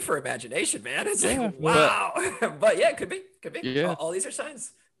 dude, A for imagination, man. It's Yeah, like, wow. But yeah, could be. Yeah. All these are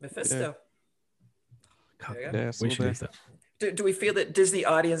signs. Mephisto. God, There you go. Yeah, it's we all should there. use that. Do we feel that Disney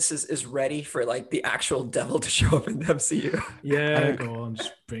audience is ready for like the actual devil to show up in the MCU? Yeah, go on,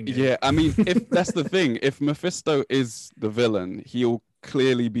 just bring it. Yeah, I mean, if that's the thing, if Mephisto is the villain, he'll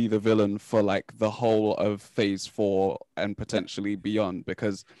clearly be the villain for like the whole of Phase 4 and potentially beyond,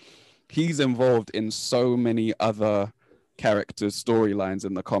 because he's involved in so many other characters' storylines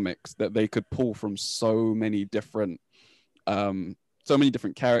in the comics that they could pull from so many different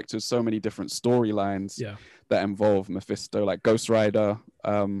characters, so many different storylines Yeah. that involve Mephisto, like Ghost Rider.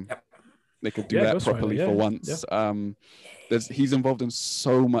 Yep. They could do Yeah, that Ghost Rider, properly yeah, for once. He's involved in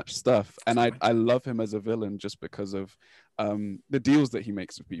so much stuff, and I love him as a villain just because of the deals that he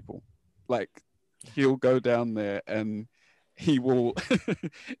makes with people. Like, he'll go down there and he will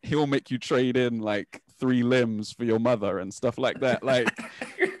he'll make you trade in like 3 limbs for your mother and stuff like that. Like,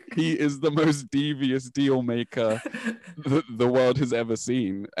 he is the most devious deal maker the world has ever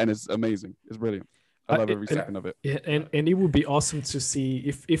seen, and it's amazing. It's brilliant. I love every second of it. Yeah, and it would be awesome to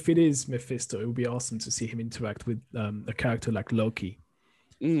see if it is Mephisto. It would be awesome to see him interact with a character like Loki,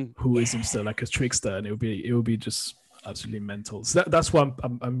 who is himself like a trickster, and it would be just absolutely mental. So that's why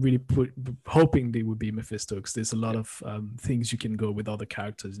I'm really hoping they would be Mephisto, because there's a lot of things you can go with other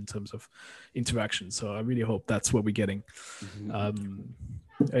characters in terms of interaction. So I really hope that's what we're getting.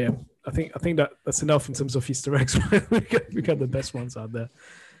 Yeah, I think that's enough in terms of Easter eggs. we got the best ones out there.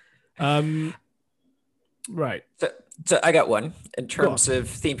 Right. So I got one in terms of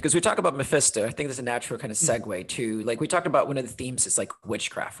theme, because we talk about Mephisto. I think there's a natural kind of segue to, like, we talked about one of the themes is like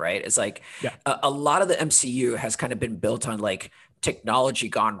witchcraft, right? It's like a lot of the MCU has kind of been built on like technology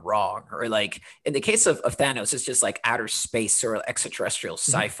gone wrong, or like in the case of Thanos, it's just like outer space or extraterrestrial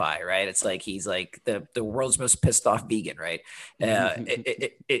sci-fi, right? It's like he's like the world's most pissed off vegan, right?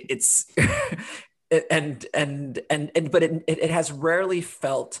 It's but it has rarely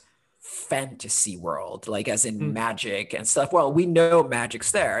felt fantasy world, like as in magic and stuff. Well, we know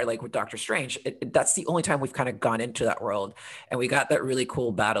magic's there, like with Doctor Strange. That's the only time we've kind of gone into that world, and we got that really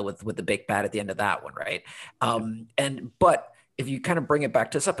cool battle with the big bad at the end of that one, right? But if you kind of bring it back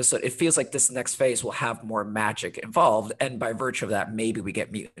to this episode, it feels like this next phase will have more magic involved, and by virtue of that, maybe we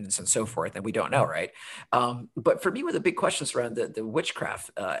get mutants and so forth, and we don't know, right? But for me, one of the big questions around the witchcraft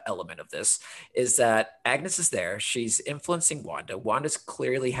element of this is that Agnes is there, she's influencing Wanda. Wanda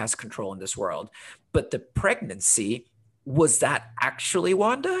clearly has control in this world, but the pregnancy, was that actually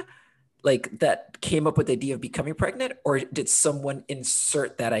Wanda? Like, that came up with the idea of becoming pregnant, or did someone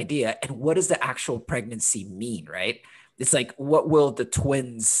insert that idea? And what does the actual pregnancy mean, right? It's like, what will the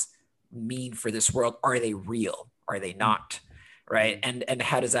twins mean for this world? Are they real? Are they not? Right. And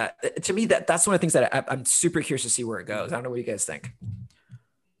how does that, to me, that's one of the things that I'm super curious to see where it goes. I don't know what you guys think.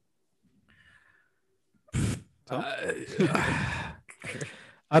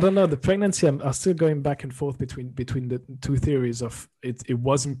 I don't know. The pregnancy, I'm still going back and forth between the two theories of it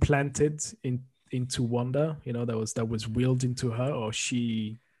wasn't planted into Wanda, that was willed into her, or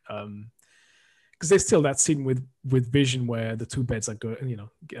she because there's still that scene with Vision where the two beds are becoming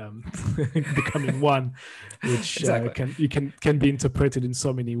one, which exactly. Can be interpreted in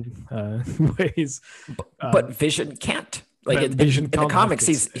so many ways. But Vision can't. Like, Vision in the comics,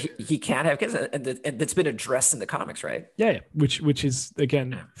 he can't have kids, and it's been addressed in the comics, right? Yeah, which is,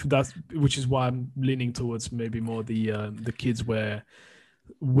 again, which is why I'm leaning towards maybe more the kids were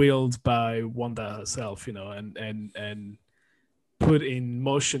willed by Wanda herself, and put in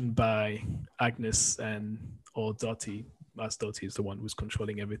motion by Agnes or Dottie, as Dottie is the one who's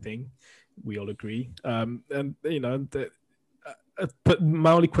controlling everything. We all agree. But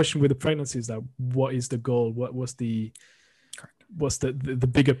my only question with the pregnancy is that, what is the goal? What's the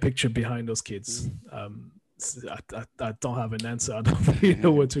bigger picture behind those kids? I don't have an answer. I don't really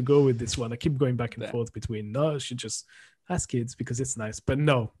know where to go with this one. I keep going back and forth between, no, she just has kids because it's nice, but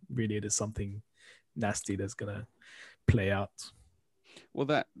no, really, it is something nasty that's gonna play out.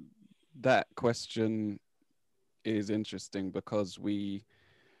 Well, that question is interesting because we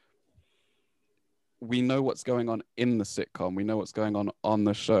know what's going on in the sitcom. We know what's going on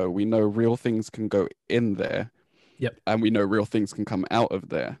the show. We know real things can go in there. Yep. And we know real things can come out of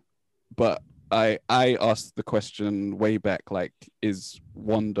there. But I asked the question way back, like, is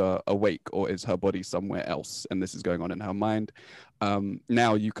Wanda awake, or is her body somewhere else? And this is going on in her mind.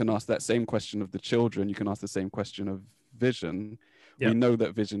 Now you can ask that same question of the children. You can ask the same question of Vision. Yep. We know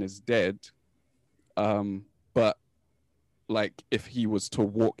that Vision is dead. But like, if he was to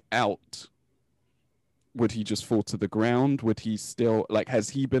walk out would he just fall to the ground? Would he still, like, has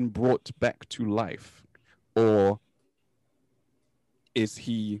he been brought back to life, or is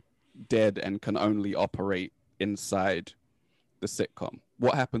he dead and can only operate inside the sitcom?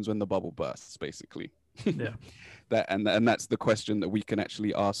 What happens when the bubble bursts, basically? Yeah. And that's the question that we can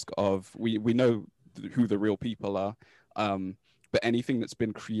actually ask of. We know who the real people are, but anything that's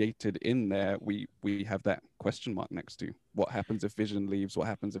been created in there, we have that question mark next to. What happens if Vision leaves? What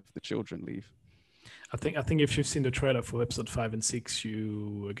happens if the children leave? I think if you've seen the trailer for episode 5 and 6,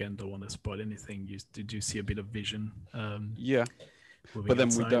 you again don't want to spoil anything. Did you see a bit of Vision? Yeah, but then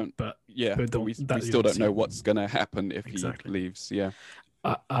outside, we don't. But we still don't know what's gonna happen if he leaves. Yeah.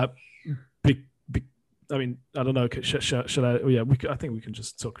 I mean, I don't know. Should I? Oh yeah, I think we can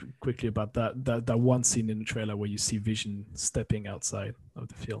just talk quickly about that one scene in the trailer where you see Vision stepping outside of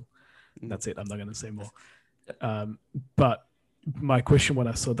the field. That's it. I'm not going to say more. But my question when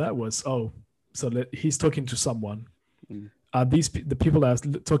I saw that was, he's talking to someone. Are the people that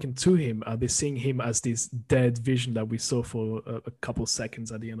are talking to him? Are they seeing him as this dead Vision that we saw for a couple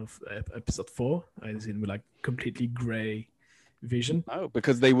seconds at the end of episode 4? As in, with like completely gray Vision? Oh,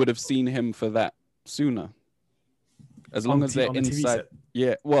 because they would have seen him for that sooner, as long as they're inside.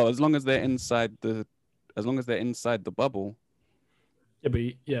 Yeah, well, as long as they're inside the bubble. Yeah, but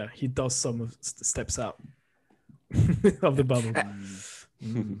he does some steps out of the bubble.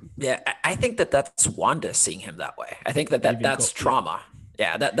 Yeah, I think that's Wanda seeing him that way. I think that's trauma.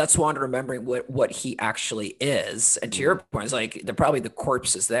 Yeah, that's Wanda remembering what he actually is. And to your point, it's like the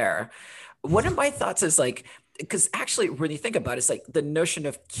corpse is there. One of my thoughts is like, because actually when you think about it, it's like the notion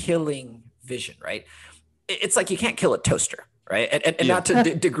of killing Vision, right? It's like you can't kill a toaster, right? And not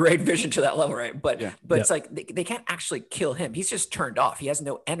to degrade Vision to that level, right? But it's like they can't actually kill him. He's just turned off. He has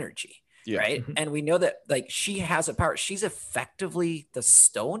no energy. Right. And we know that like she has a power. She's effectively the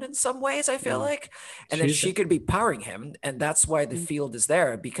stone in some ways, I feel like. And then she could be powering him. And that's why the field is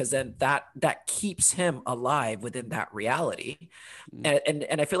there, because then that keeps him alive within that reality. And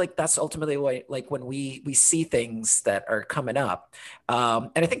I feel like that's ultimately why, like when we see things that are coming up.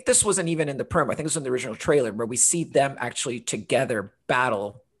 And I think this wasn't even in the promo. I think it was in the original trailer where we see them actually together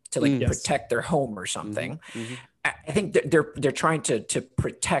battle to like protect their home or something. I think they're trying to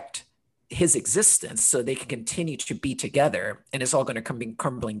protect his existence so they can continue to be together, and it's all going to come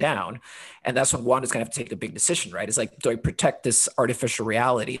crumbling down. And that's when Wanda's going to have to take a big decision, right? It's like, do I protect this artificial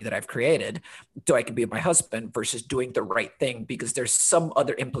reality that I've created? Do I can be with my husband versus doing the right thing? Because there's some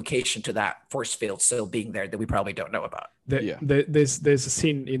other implication to that force field still being there that we probably don't know about. There's a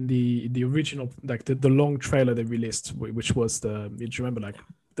scene in the original, like the long trailer they released, which was do you remember like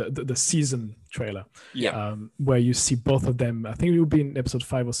the season trailer, where you see both of them. I think it will be in episode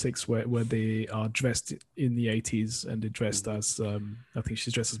 5 or 6 where they are dressed in the 80s, and they're dressed as I think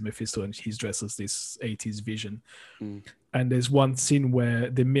she's dressed as Mephisto and he's dressed as this 80s Vision. And there's one scene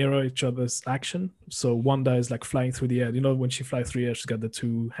where they mirror each other's action. So Wanda is like flying through the air. You know, when she flies through the air, she's got the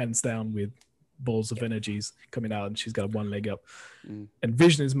two hands down with balls of energies coming out, and she's got one leg up. And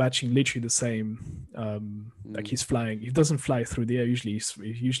Vision is matching literally the same. Like he's flying. He doesn't fly through the air. Usually he's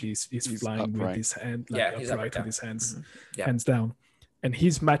flying upright with his hand, like upright with his hands hands down. And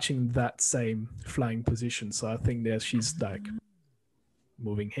he's matching that same flying position. So I think that she's like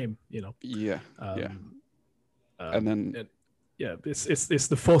moving him, you know. And then it's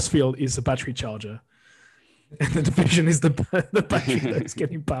the force field is a battery charger. And the Vision is the battery that's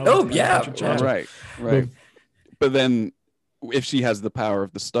getting power. Right. But then, if she has the power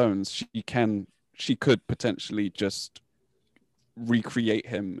of the stones, she could potentially just recreate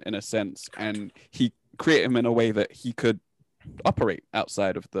him in a sense, and create him in a way that he could operate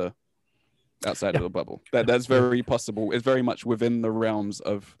outside of the bubble. That's very possible. It's very much within the realms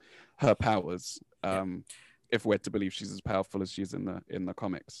of her powers. If we're to believe she's as powerful as she is in the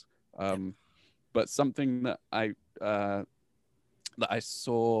comics. But something that I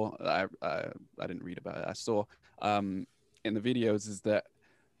saw, I didn't read about it. I saw in the videos is that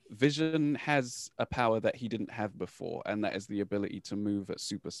Vision has a power that he didn't have before, and that is the ability to move at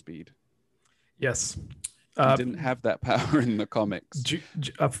super speed. Yes, he didn't have that power in the comics.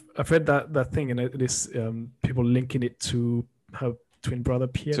 I've read that thing, and it is people linking it to her twin brother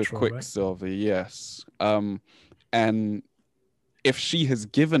Pietro. To Quicksilver, right? Yes, and if she has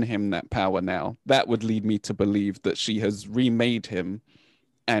given him that power now, that would lead me to believe that she has remade him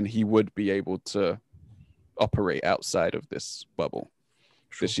and he would be able to operate outside of this bubble.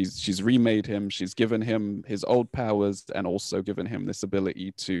 Sure. That she's remade him, she's given him his old powers and also given him this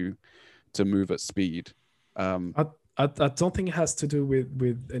ability to move at speed. I don't think it has to do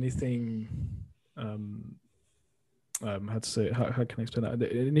with anything how to say, how can I explain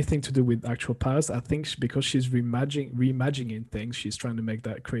that? Anything to do with actual powers. I think because she's reimagining things, she's trying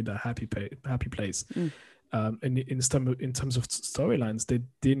to create that happy place. And in terms of storylines, they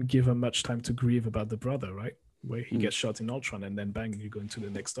didn't give her much time to grieve about the brother, right? Where he gets shot in Ultron, and then bang, you go into the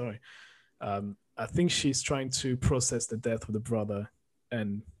next story. I think she's trying to process the death of the brother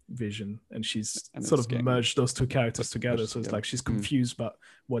and Vision, and she's sort of merged those two characters together. So it's like she's confused about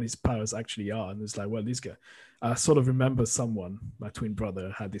what his powers actually are, and it's like, well, this guy, I sort of remember someone, my twin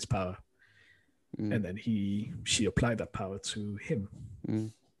brother, had this power, and then she applied that power to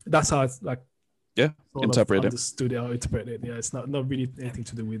him. That's how it's like. Yeah, interpret it. Interpret it. Yeah, it's not really anything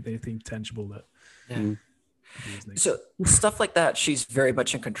to do with anything tangible that. Yeah. So stuff like that, she's very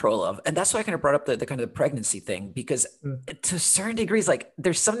much in control of, and that's why I kind of brought up the kind of pregnancy thing, because to certain degrees, like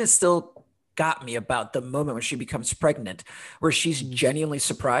there's something that still got me about the moment when she becomes pregnant, where she's genuinely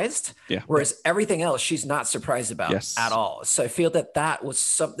surprised, whereas everything else she's not surprised about at all. So I feel that was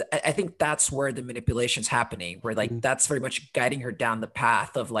something. I think that's where the manipulation's happening, where like that's very much guiding her down the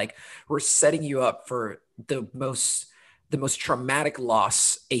path of like, we're setting you up for the most traumatic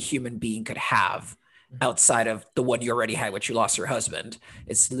loss a human being could have, outside of the one you already had, which you lost your husband.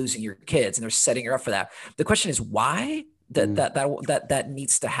 It's losing your kids, and they're setting her up for that. The question is why that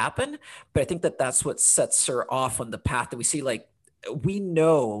needs to happen. But I think that's what sets her off on the path that we see. Like, we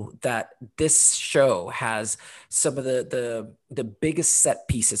know that this show has some of the biggest set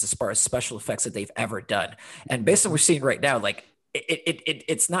pieces as far as special effects that they've ever done. And based on what we're seeing right now, like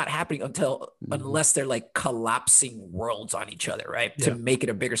it's not happening unless they're like collapsing worlds on each other, right? To make it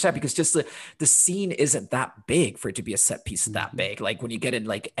a bigger set, because just the scene isn't that big for it to be a set piece that big. Like when you get in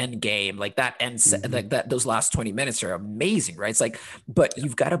like Endgame, like that like that, those last 20 minutes are amazing, right? It's like, but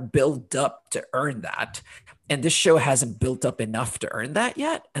you've got to build up to earn that. And this show hasn't built up enough to earn that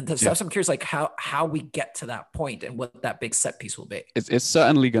yet. And so I'm curious, like how we get to that point and what that big set piece will be. It's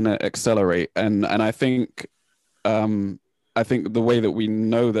certainly going to accelerate. And I think the way that we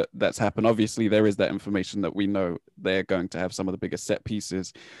know that that's happened, obviously there is that information that we know they're going to have some of the biggest set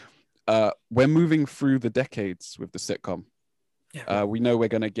pieces. We're moving through the decades with the sitcom. We know we're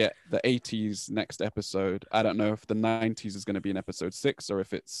going to get the 80s next episode. I don't know if the 90s is going to be in episode 6 or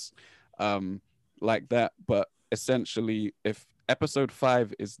if it's like that. But essentially, if episode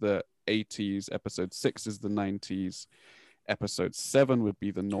 5 is the 80s, episode 6 is the 90s, episode 7 would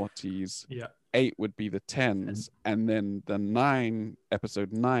be the noughties. 8 would be the 10s, and then the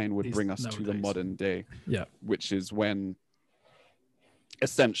episode 9 would bring us to the modern day, which is when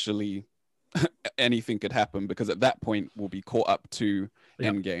essentially anything could happen, because at that point we'll be caught up to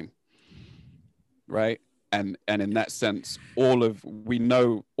Endgame, right? And in that sense, we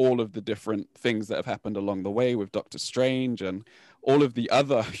know all of the different things that have happened along the way with Doctor Strange, and all of the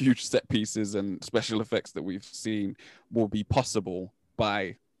other huge set pieces and special effects that we've seen will be possible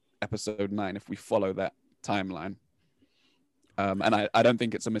by episode 9 if we follow that timeline. And I don't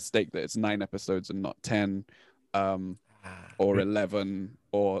think it's a mistake that it's 9 episodes and not 10 or 11,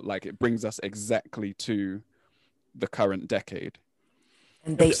 or like it brings us exactly to the current decade.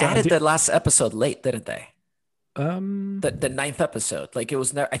 And they added the last episode late, didn't they? The 9th episode, like it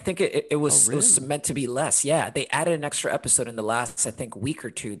was I think it was meant to be less. Yeah, they added an extra episode in the last, I think, week or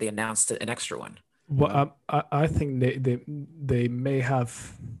two. They announced an extra one. Well, I think they may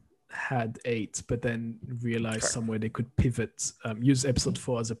have had 8, but then realized somewhere they could pivot, use episode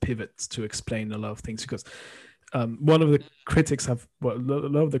 4 as a pivot to explain a lot of things, because one of the critics a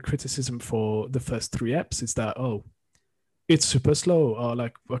lot of the criticism for the first 3 eps is that it's super slow, or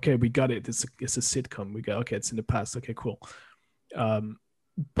like, okay, we got it, it's a sitcom, we got, okay, it's in the past, okay, cool,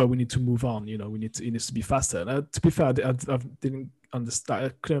 but we need to move on, it needs to be faster. To be fair, I didn't understand, I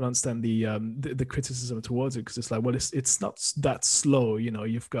couldn't understand the criticism towards it, because it's like, well, it's not that slow,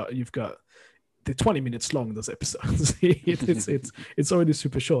 you've got the 20 minutes long, those episodes. it's already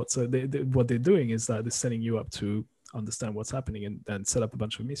super short. So what they're doing is that they're setting you up to understand what's happening and set up a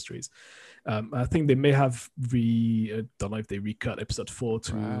bunch of mysteries. I think they may have don't know if they recut episode 4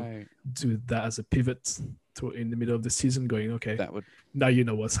 to do that as a pivot in the middle of the season, going, okay, now you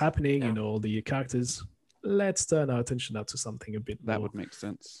know what's happening, you know all the characters. Let's turn our attention now to something a bit that more. Would make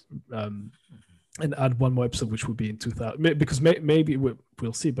sense. And add one more episode, which would be in 2000, because maybe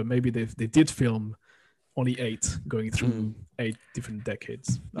we'll see, but maybe they did film only 8 going through 8 different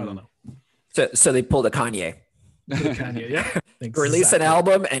decades. I don't know. So they pulled a Kanye. Release an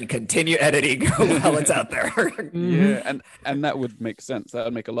album and continue editing while it's out there. Yeah, and that would make sense. That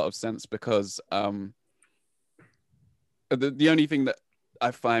would make a lot of sense, because the only thing that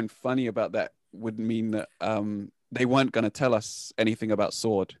I find funny about that would mean that they weren't going to tell us anything about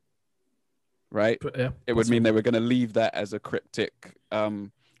Sword. right? But, yeah, it would mean they were going to leave that as a cryptic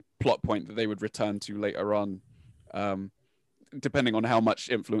plot point that they would return to later on, depending on how much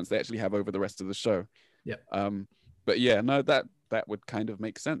influence they actually have over the rest of the show. Yeah. But yeah, no, that would kind of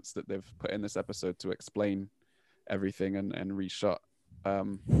make sense that they've put in this episode to explain everything and reshot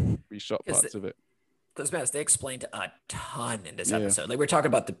parts of it. Because they explained a ton in this episode. Like we were talking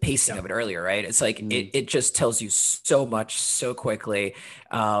about the pacing of it earlier, right? It's like it just tells you so much so quickly.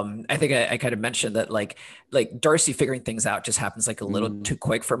 I think I kind of mentioned that like Darcy figuring things out just happens like a little too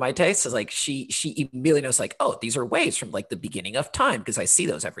quick for my taste. So like she immediately knows like, oh, these are waves from like the beginning of time, because I see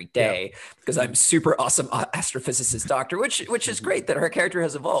those every day because I'm super awesome astrophysicist doctor, which is great that her character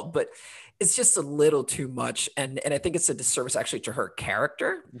has evolved, but it's just a little too much, and I think it's a disservice actually to her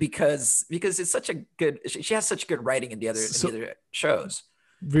character because it's such a good, she has such good writing in the other shows.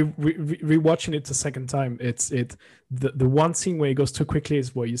 Rewatching it the second time, the one scene where it goes too quickly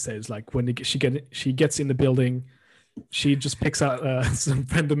is what you say. It's like when she gets in the building, she just picks out some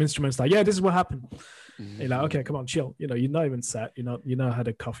random instruments. Like, yeah, this is what happened. You're like, okay, come on, chill. You're not even sat. You're not had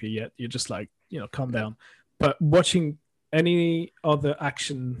a coffee yet. You're just like, calm down. But watching any other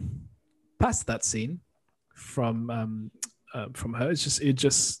action past that scene from her, it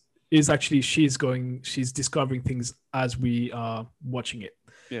just is actually she's discovering things as we are watching it.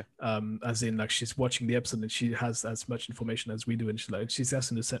 As in, like, she's watching the episode and she has as much information as we do, and she's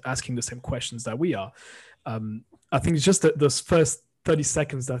asking the same questions that we are. I think it's just that those first 30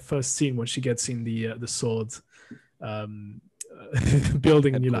 seconds, that first scene when she gets in the sword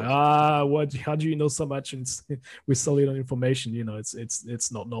building, and you're like, how do you know so much? And with solid on information,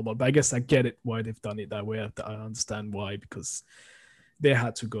 it's not normal. But I guess I get it why they've done it that way. I understand why, because they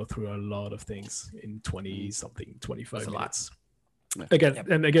had to go through a lot of things in 25 minutes.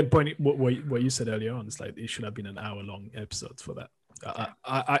 Again, pointing what you said earlier on, it's like it should have been an hour-long episode for that.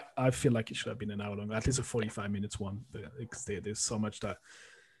 I feel like it should have been an hour long, at least a 45 minutes one, because there's so much that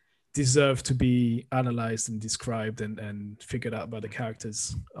deserve to be analyzed and described and figured out by the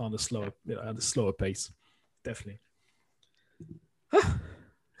characters on a slower pace. Definitely.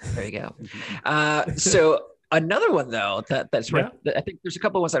 There you go. So another one though that's right. I think there's a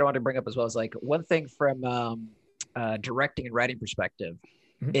couple of ones that I want to bring up as well. Is like one thing from directing and writing perspective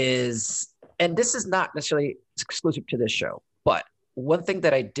is, and this is not necessarily exclusive to this show, but one thing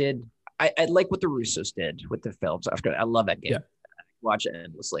that I did, I like what the Russos did with the films. I love that game. Watch it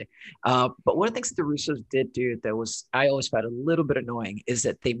endlessly. But one of the things that the Russos did do that I always found a little bit annoying is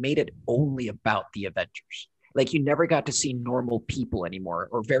that they made it only about the Avengers. Like, you never got to see normal people anymore,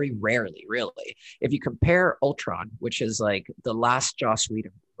 or very rarely, really. If you compare Ultron, which is like the last Joss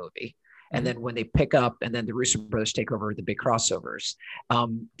Whedon movie, and then when they pick up and then the Russo brothers take over the big crossovers,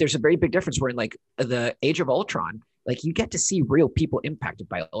 there's a very big difference where in like the Age of Ultron, like you get to see real people impacted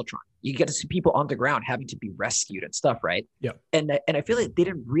by Ultron. You get to see people on the ground having to be rescued and stuff, right? Yeah. And I feel like they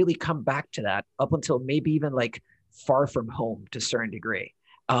didn't really come back to that up until maybe even like Far From Home to a certain degree.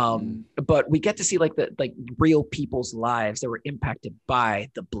 But we get to see like real people's lives that were impacted by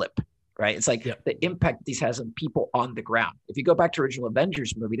the blip, right? It's like the impact these has on people on the ground. If you go back to original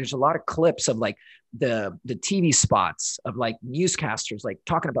Avengers movie, there's a lot of clips of like the TV spots of like newscasters like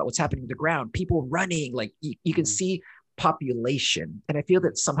talking about what's happening on the ground, people running, like you can see population. And I feel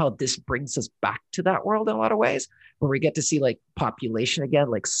that somehow this brings us back to that world in a lot of ways, where we get to see like population again,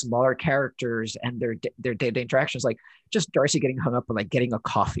 like smaller characters and their day-to-day interactions, like just Darcy getting hung up on like getting a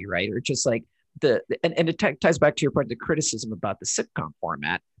coffee, right? Or just like and it ties back to your point, the criticism about the sitcom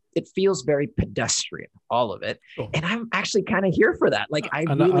format. It feels very pedestrian, all of it. Oh. And I'm actually kind of here for that. Like I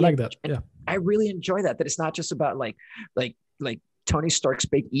like that. Yeah. I really enjoy that it's not just about like Tony Stark's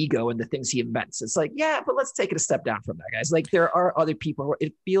big ego and the things he invents. It's like, yeah, but let's take it a step down from that, guys. Like there are other people where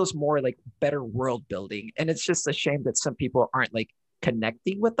it feels more like better world building. And it's just a shame that some people aren't like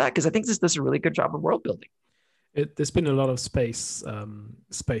connecting with that, because I think this does a really good job of world building. There's been a lot of space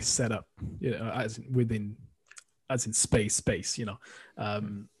set up, as in space,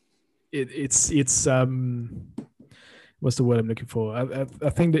 it's what's the word I'm looking for? I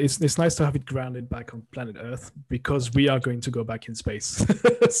think that it's nice to have it grounded back on planet Earth, because we are going to go back in space.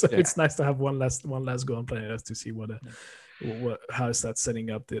 So it's nice to have one last go on planet Earth to see how is that setting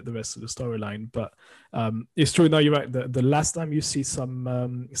up the rest of the storyline. But it's true. No, you're right. The last time you see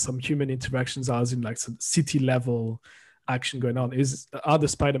some human interactions, as in like some city level action going on, are the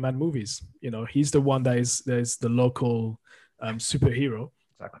Spider-Man movies. He's the one that is the local superhero.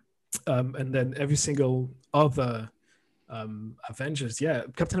 Exactly. And then every single other Avengers,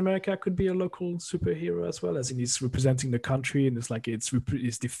 Captain America could be a local superhero as well, as in he's representing the country and it's like it's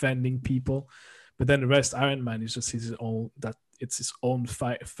defending people. But then the rest, Iron Man is just his it's its own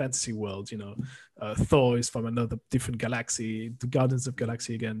fantasy world. You know, Thor is from another different galaxy. The Guardians of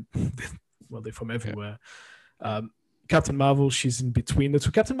Galaxy again, well, they're from everywhere. Captain Marvel, she's in between the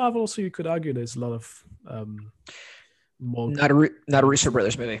two. Captain Marvel, also, you could argue there's a lot of more. Not a Russo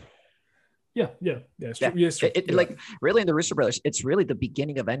brothers movie. Yeah. It's true. Yeah. Like really in the Russo brothers, it's really the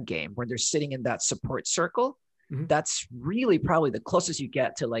beginning of Endgame when they're sitting in that support circle. Mm-hmm. That's really probably the closest you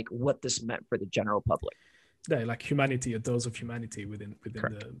get to like what this meant for the general public. Yeah, like humanity, a dose of humanity within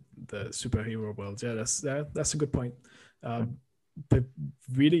the superhero world. Yeah, that's a good point. But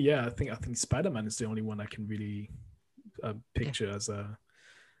really, I think Spider-Man is the only one I can really picture as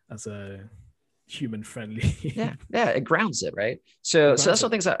a human friendly. yeah, it grounds it, right? So that's one of the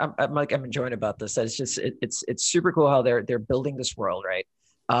things I'm enjoying about this. That it's just it's super cool how they're building this world, right?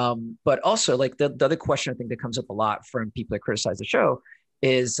 But also like the other question I think that comes up a lot from people that criticize the show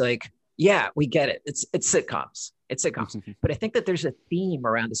is like, yeah, we get it. It's sitcoms. But I think that there's a theme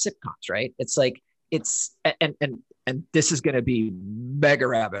around the sitcoms, right? It's like and this is going to be mega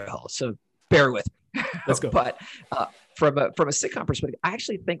rabbit hole, so bear with me. Let's go. But from a sitcom perspective, I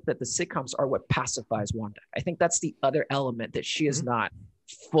actually think that the sitcoms are what pacifies Wanda. I think that's the other element that she is not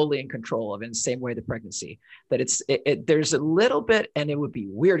fully in control of, in the same way the pregnancy, that there's a little bit, and it would be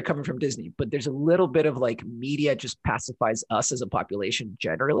weird coming from Disney, but there's a little bit of like media just pacifies us as a population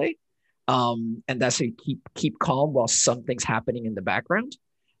generally. And that's how you keep calm while something's happening in the background.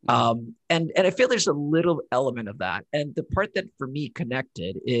 And I feel there's a little element of that. And the part that for me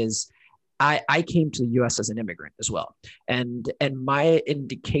connected is I came to the US as an immigrant as well. And my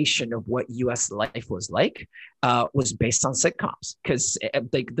indication of what US life was like was based on sitcoms, because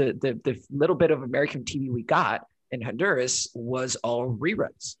like the little bit of American TV we got in Honduras was all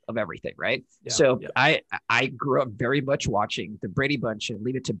reruns of everything, right? I grew up very much watching the Brady Bunch and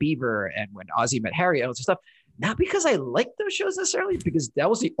Leave It to Beaver and When Ozzie Met Harry and all this stuff. Not because I liked those shows necessarily, because that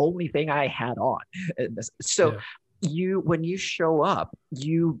was the only thing I had on. So when you show up,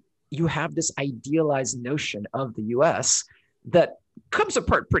 you have this idealized notion of the US that comes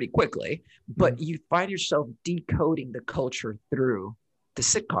apart pretty quickly, but you find yourself decoding the culture through the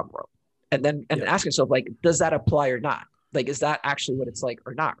sitcom world. And then ask yourself, like, does that apply or not? Like, is that actually what it's like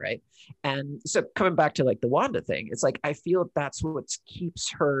or not, right? And so coming back to like the Wanda thing, it's like, I feel that's what keeps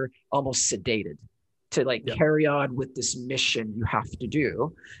her almost sedated to like carry on with this mission you have to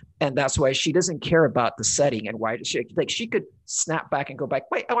do. And that's why she doesn't care about the setting and why she could snap back and go back,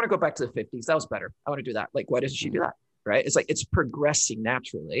 wait, I want to go back to the 50s. That was better. I want to do that. Like, why doesn't she do that? Right? It's like, it's progressing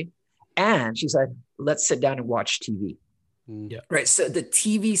naturally. And she said, let's sit down and watch TV. Yeah. Right. So the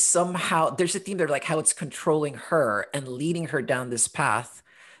TV somehow, there's a theme there, like how it's controlling her and leading her down this path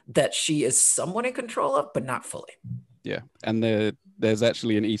that she is somewhat in control of, but not fully. Yeah. And there's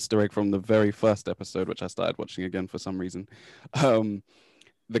actually an Easter egg from the very first episode, which I started watching again for some reason.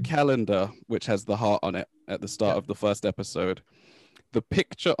 The calendar, which has the heart on it at the start of the first episode, the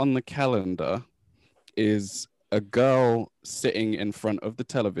picture on the calendar is a girl sitting in front of the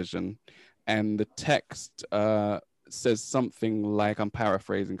television, and the text says something like, I'm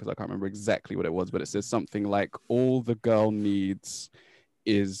paraphrasing because I can't remember exactly what it was, but it says something like, all the girl needs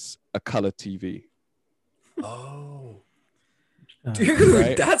is a color TV. Oh, dude,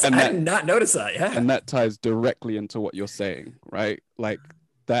 right? I did not notice that. Yeah. And that ties directly into what you're saying, right? Like,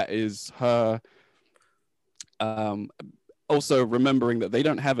 that is her. Also remembering that they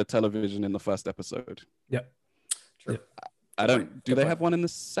don't have a television in the first episode. Yep. True. I don't. Do they have one in the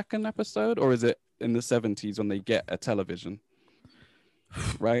second episode, or is it in the 70s when they get a television?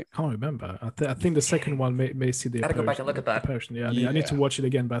 Right. I can't remember. I think the second one may see the. Gotta go back and look at that. I need to watch it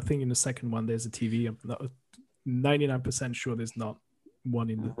again, but I think in the second one there's a TV. I'm not 99% sure there's not one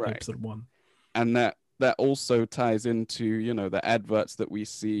in the episode one. And that also ties into, you know, the adverts that we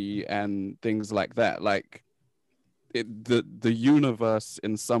see and things like that. Like, the universe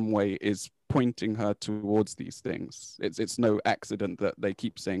in some way is pointing her towards these things. It's no accident that they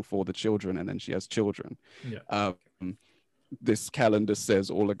keep saying for the children, and then she has children. Yeah. This calendar says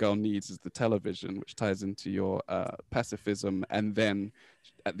all a girl needs is the television, which ties into your pacifism. And then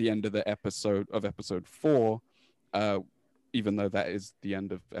at the end of episode 4, even though that is the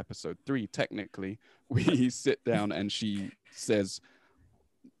end of episode 3, technically, we sit down and she says,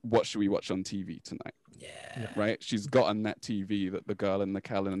 what should we watch on TV tonight? Yeah. Right? She's gotten that TV that the girl in the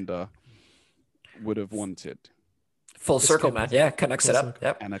calendar would have wanted. Full circle, man. Yeah, connects it up.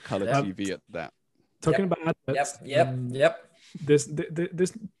 Yep. And a color TV at that. Talking about adverts. Yep. There's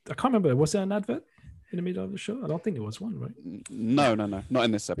I can't remember. Was there an advert in the middle of the show? I don't think there was one, right? No, not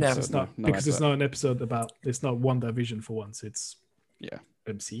in this episode. It's not, no because advert. it's not an episode about. It's not WandaVision for once. It's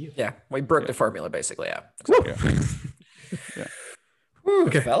MCU. Yeah, we broke the formula basically. Yeah. Exactly. Whew,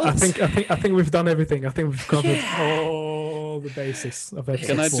 Okay, fellas. I think we've done everything. I think we've covered all the basics of episode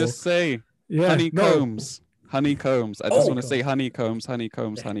Can I 4. just say, Yeah, honeycombs? Honeycombs. I just want to say Honeycombs.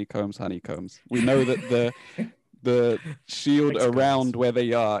 honeycombs. We know that the shield Thanks, around guys. where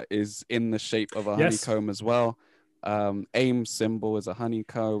they are is in the shape of a Yes. honeycomb as well. AIM symbol is a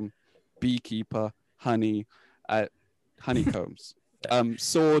honeycomb. Beekeeper, honey, honeycombs.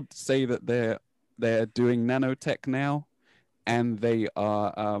 Sword say that they're doing nanotech now, and they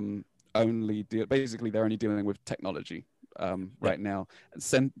are basically they're only dealing with technology right now.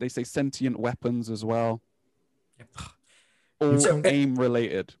 They say sentient weapons as well. All So, AIM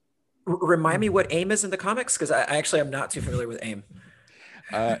related. Remind me what AIM is in the comics, because I actually am not too familiar with AIM.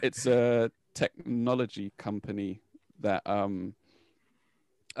 It's a technology company that I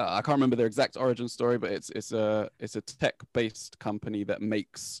can't remember their exact origin story, but it's a tech-based company that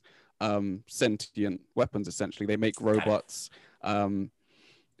makes sentient weapons. Essentially, they make robots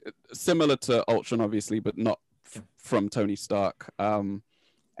similar to Ultron, obviously, but not from Tony Stark.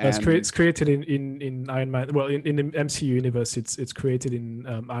 It's created in Iron Man. Well, in the MCU universe, it's created in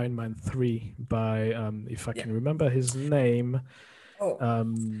Iron Man 3 by if I can remember his name.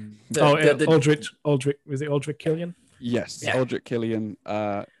 Aldrich. Was it Aldrich Killian? Yes, Aldrich Killian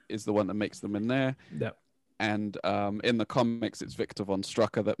is the one that makes them in there. Yeah. And in the comics, it's Victor Von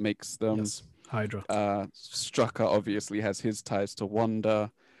Strucker that makes them. Yes. Hydra. Strucker obviously has his ties to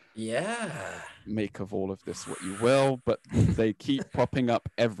Wanda. Yeah. Make of all of this what you will, but they keep popping up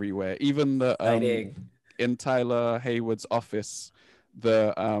everywhere. Even the in Tyler Hayward's office,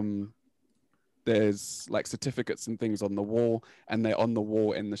 there's like certificates and things on the wall, and they're on the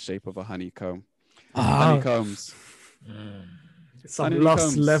wall in the shape of a honeycomb. Honeycombs. It's some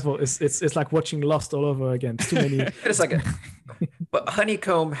Lost level. It's like watching Lost all over again. Too many. It's like but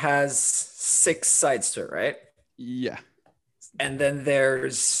honeycomb has 6 sides to it, right? Yeah. And then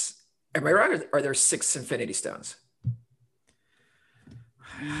there's, am I wrong? Are there 6 Infinity Stones?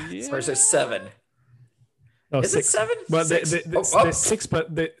 Yeah. Or is there 7? No, is 6. it 7? Well, there's 6,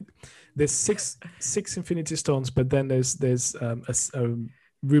 but there's six Infinity Stones, but then there's a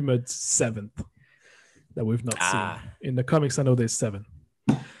rumored 7th that we've not seen in the comics. I know there's 7.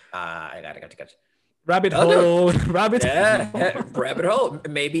 I got it. Rabbit hole. Rabbit hole.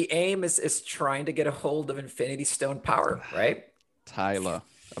 Maybe AIM is trying to get a hold of Infinity Stone power, right? Tyler,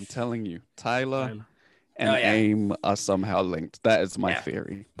 I'm telling you, Tyler and AIM are somehow linked. That is my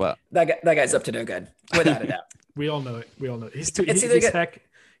theory. But that guy's up to no good, without a doubt. We all know it.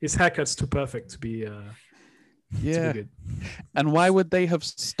 His haircut's too perfect to be. To be good. And why would they have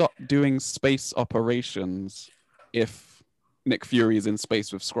stopped doing space operations if Nick Fury is in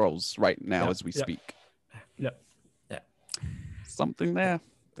space with Skrulls right now as we speak? Yeah. Something there.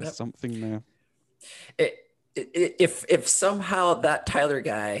 There's something there. If somehow that Tyler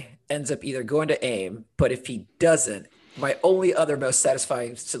guy ends up either going to AIM, but if he doesn't, my only other most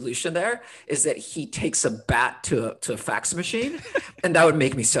satisfying solution there is that he takes a bat to a fax machine, and that would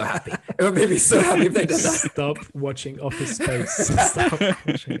make me so happy. It would make me so happy if they did that. Stop watching Office Space. Stop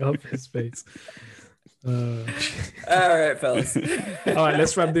watching Office Space. All right, fellas. All right,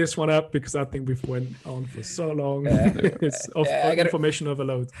 let's wrap this one up because I think we've went on for so long. It's information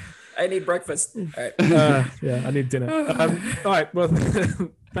overload. I need breakfast. All right. I need dinner. All right. Well,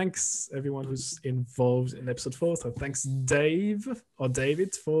 thanks everyone who's involved in episode 4. So thanks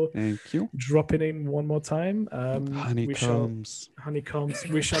David for dropping in one more time. Honeycombs.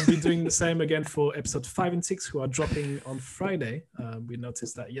 We shall be doing the same again for episode 5 and 6, who are dropping on Friday. We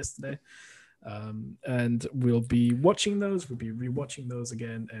noticed that yesterday. And we'll be watching those. We'll be rewatching those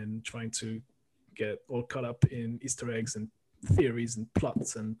again and trying to get all caught up in Easter eggs and theories and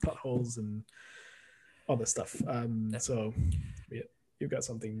plots and plot holes and other stuff. So you've got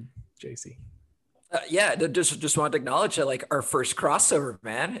something, JC. Just wanted to acknowledge that, like, our first crossover,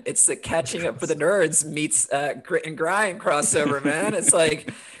 man. It's the Catching Up for the Nerds meets Grit and Grind crossover, man. It's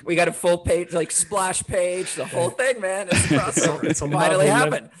like we got a full page, like splash page, the whole thing, man. It's a crossover. It's finally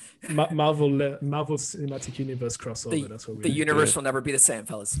happened. Marvel Cinematic Universe crossover. That's what the universe will never be the same,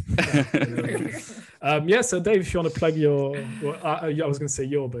 fellas. So Dave, if you want to plug your, I was going to say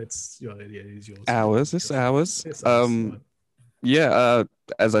your, but it's yours. It's ours.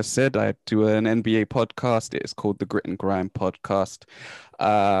 As I said, I do an NBA podcast. It is called the Grit and Grind Podcast.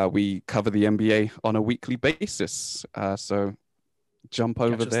 We cover the NBA on a weekly basis. So jump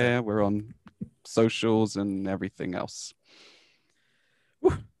over there. We're on socials and everything else.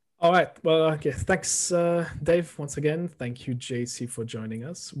 All right. Well, okay. Thanks, Dave, once again. Thank you, JC, for joining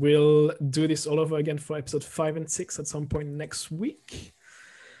us. We'll do this all over again for episode 5 and 6 at some point next week.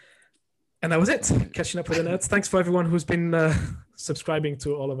 And that was it. Catching up with the nerds. Thanks for everyone who's been subscribing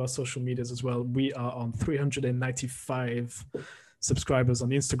to all of our social medias as well. We are on 395 subscribers on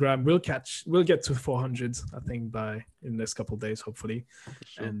Instagram. We'll get to 400, I think, in the next couple of days, hopefully.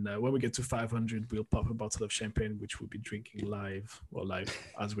 Sure. And when we get to 500, we'll pop a bottle of champagne, which we'll be drinking live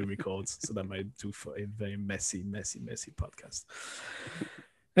as we record. So that might do for a very messy podcast.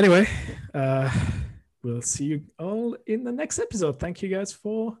 Anyway, we'll see you all in the next episode. Thank you guys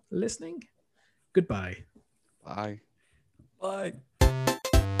for listening. Goodbye. Bye. Bye.